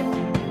definitely needed.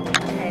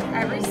 Okay,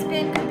 every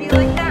spin could be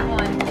like that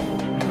one.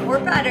 Or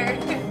better.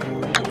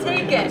 I'll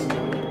take it.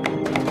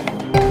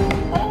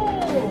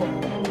 Oh!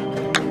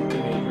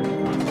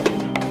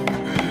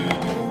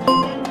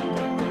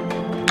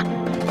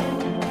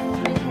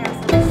 Three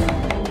castles.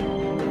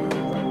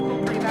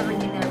 We'll brave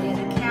everything there. We have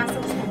the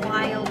castles, the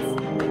wilds,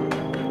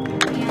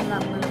 and the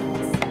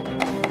moons.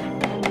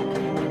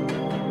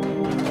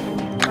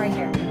 Right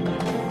here.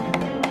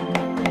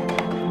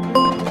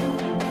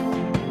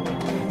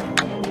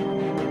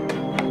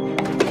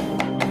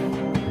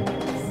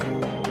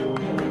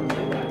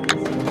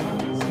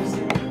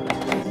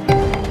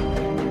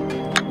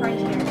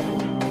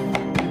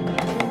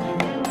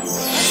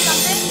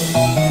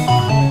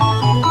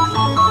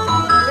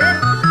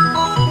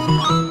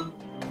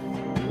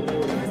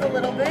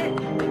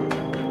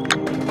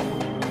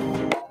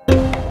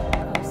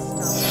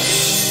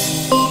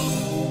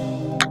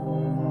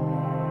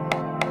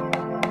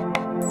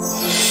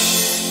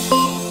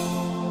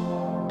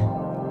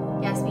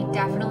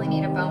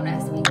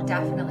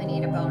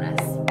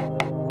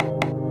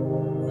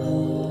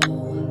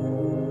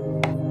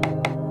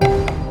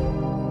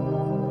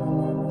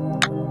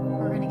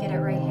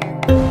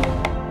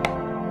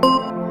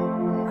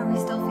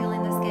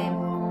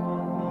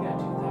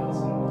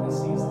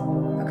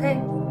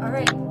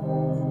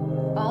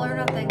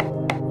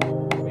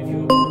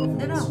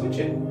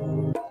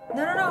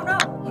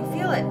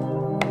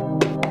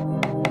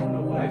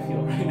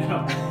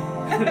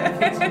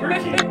 It's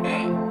working.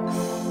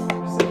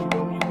 Just like you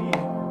don't need me.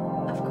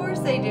 Of course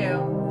they do.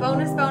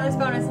 Bonus, bonus,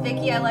 bonus.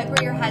 Vicky, I like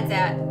where your head's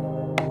at.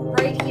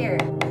 Right here.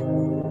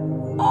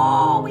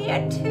 Oh, we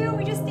had 2.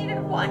 We just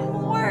needed 1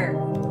 more.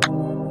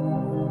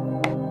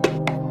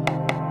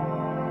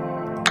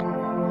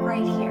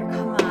 Right here.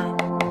 Come on.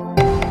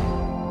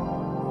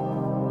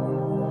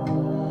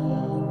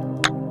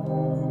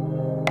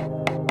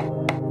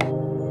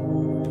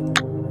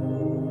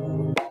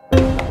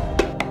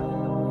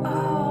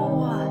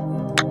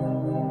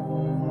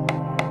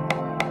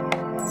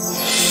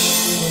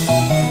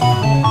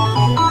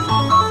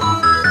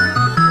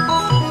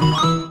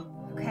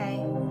 Okay,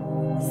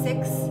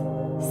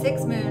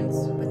 six moons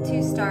with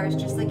 2 stars,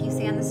 just like you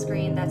see on the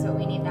screen. That's what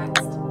we need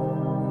next. Oh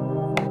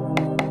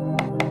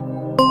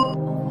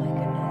my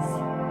goodness.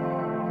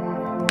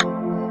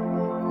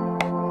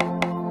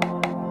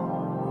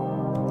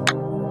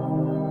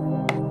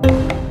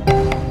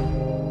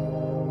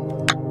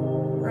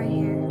 Right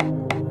here.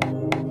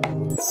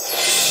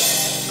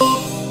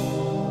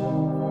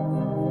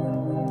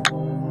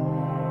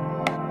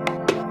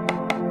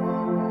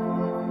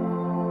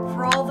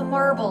 For all the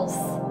marbles.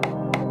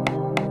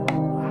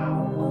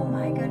 Oh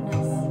my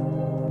goodness.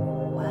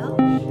 Well,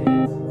 Shit.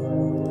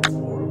 That's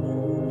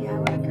horrible. yeah, I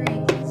would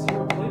agree.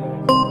 Zero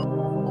playback.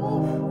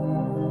 Oof.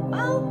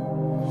 Well,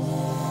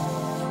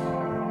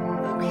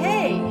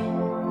 okay.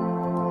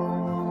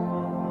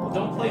 Well,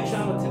 don't play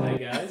Chumba tonight,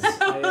 guys.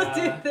 We'll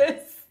do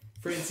this.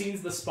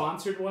 Francine's the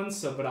sponsored one,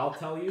 but I'll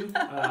tell you,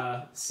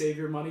 save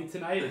your money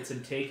tonight. It's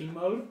in taking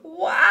mode.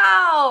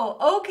 Wow.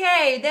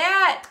 Okay,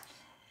 that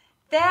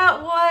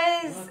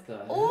was. What the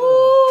hell?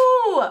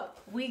 Ooh,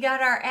 we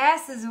got our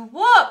asses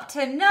whooped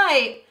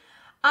tonight.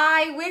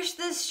 I wish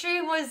this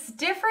stream was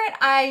different.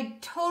 I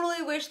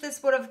totally wish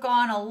this would have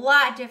gone a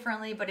lot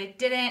differently, but it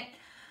didn't.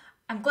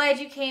 I'm glad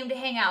you came to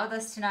hang out with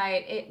us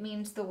tonight. It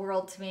means the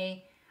world to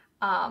me.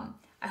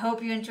 I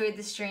hope you enjoyed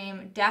the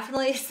stream.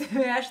 Definitely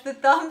smash the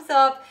thumbs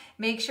up.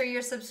 Make sure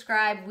you're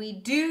subscribed. We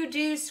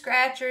do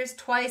scratchers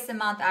twice a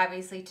month.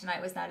 Obviously,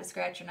 tonight was not a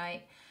scratcher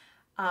night.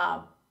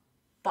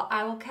 But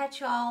I will catch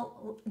you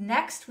all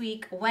next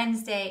week,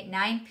 Wednesday,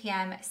 9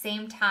 p.m.,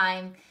 same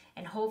time.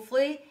 And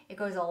hopefully it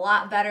goes a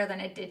lot better than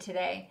it did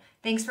today.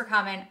 Thanks for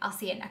coming. I'll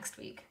see you next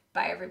week.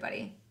 Bye,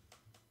 everybody.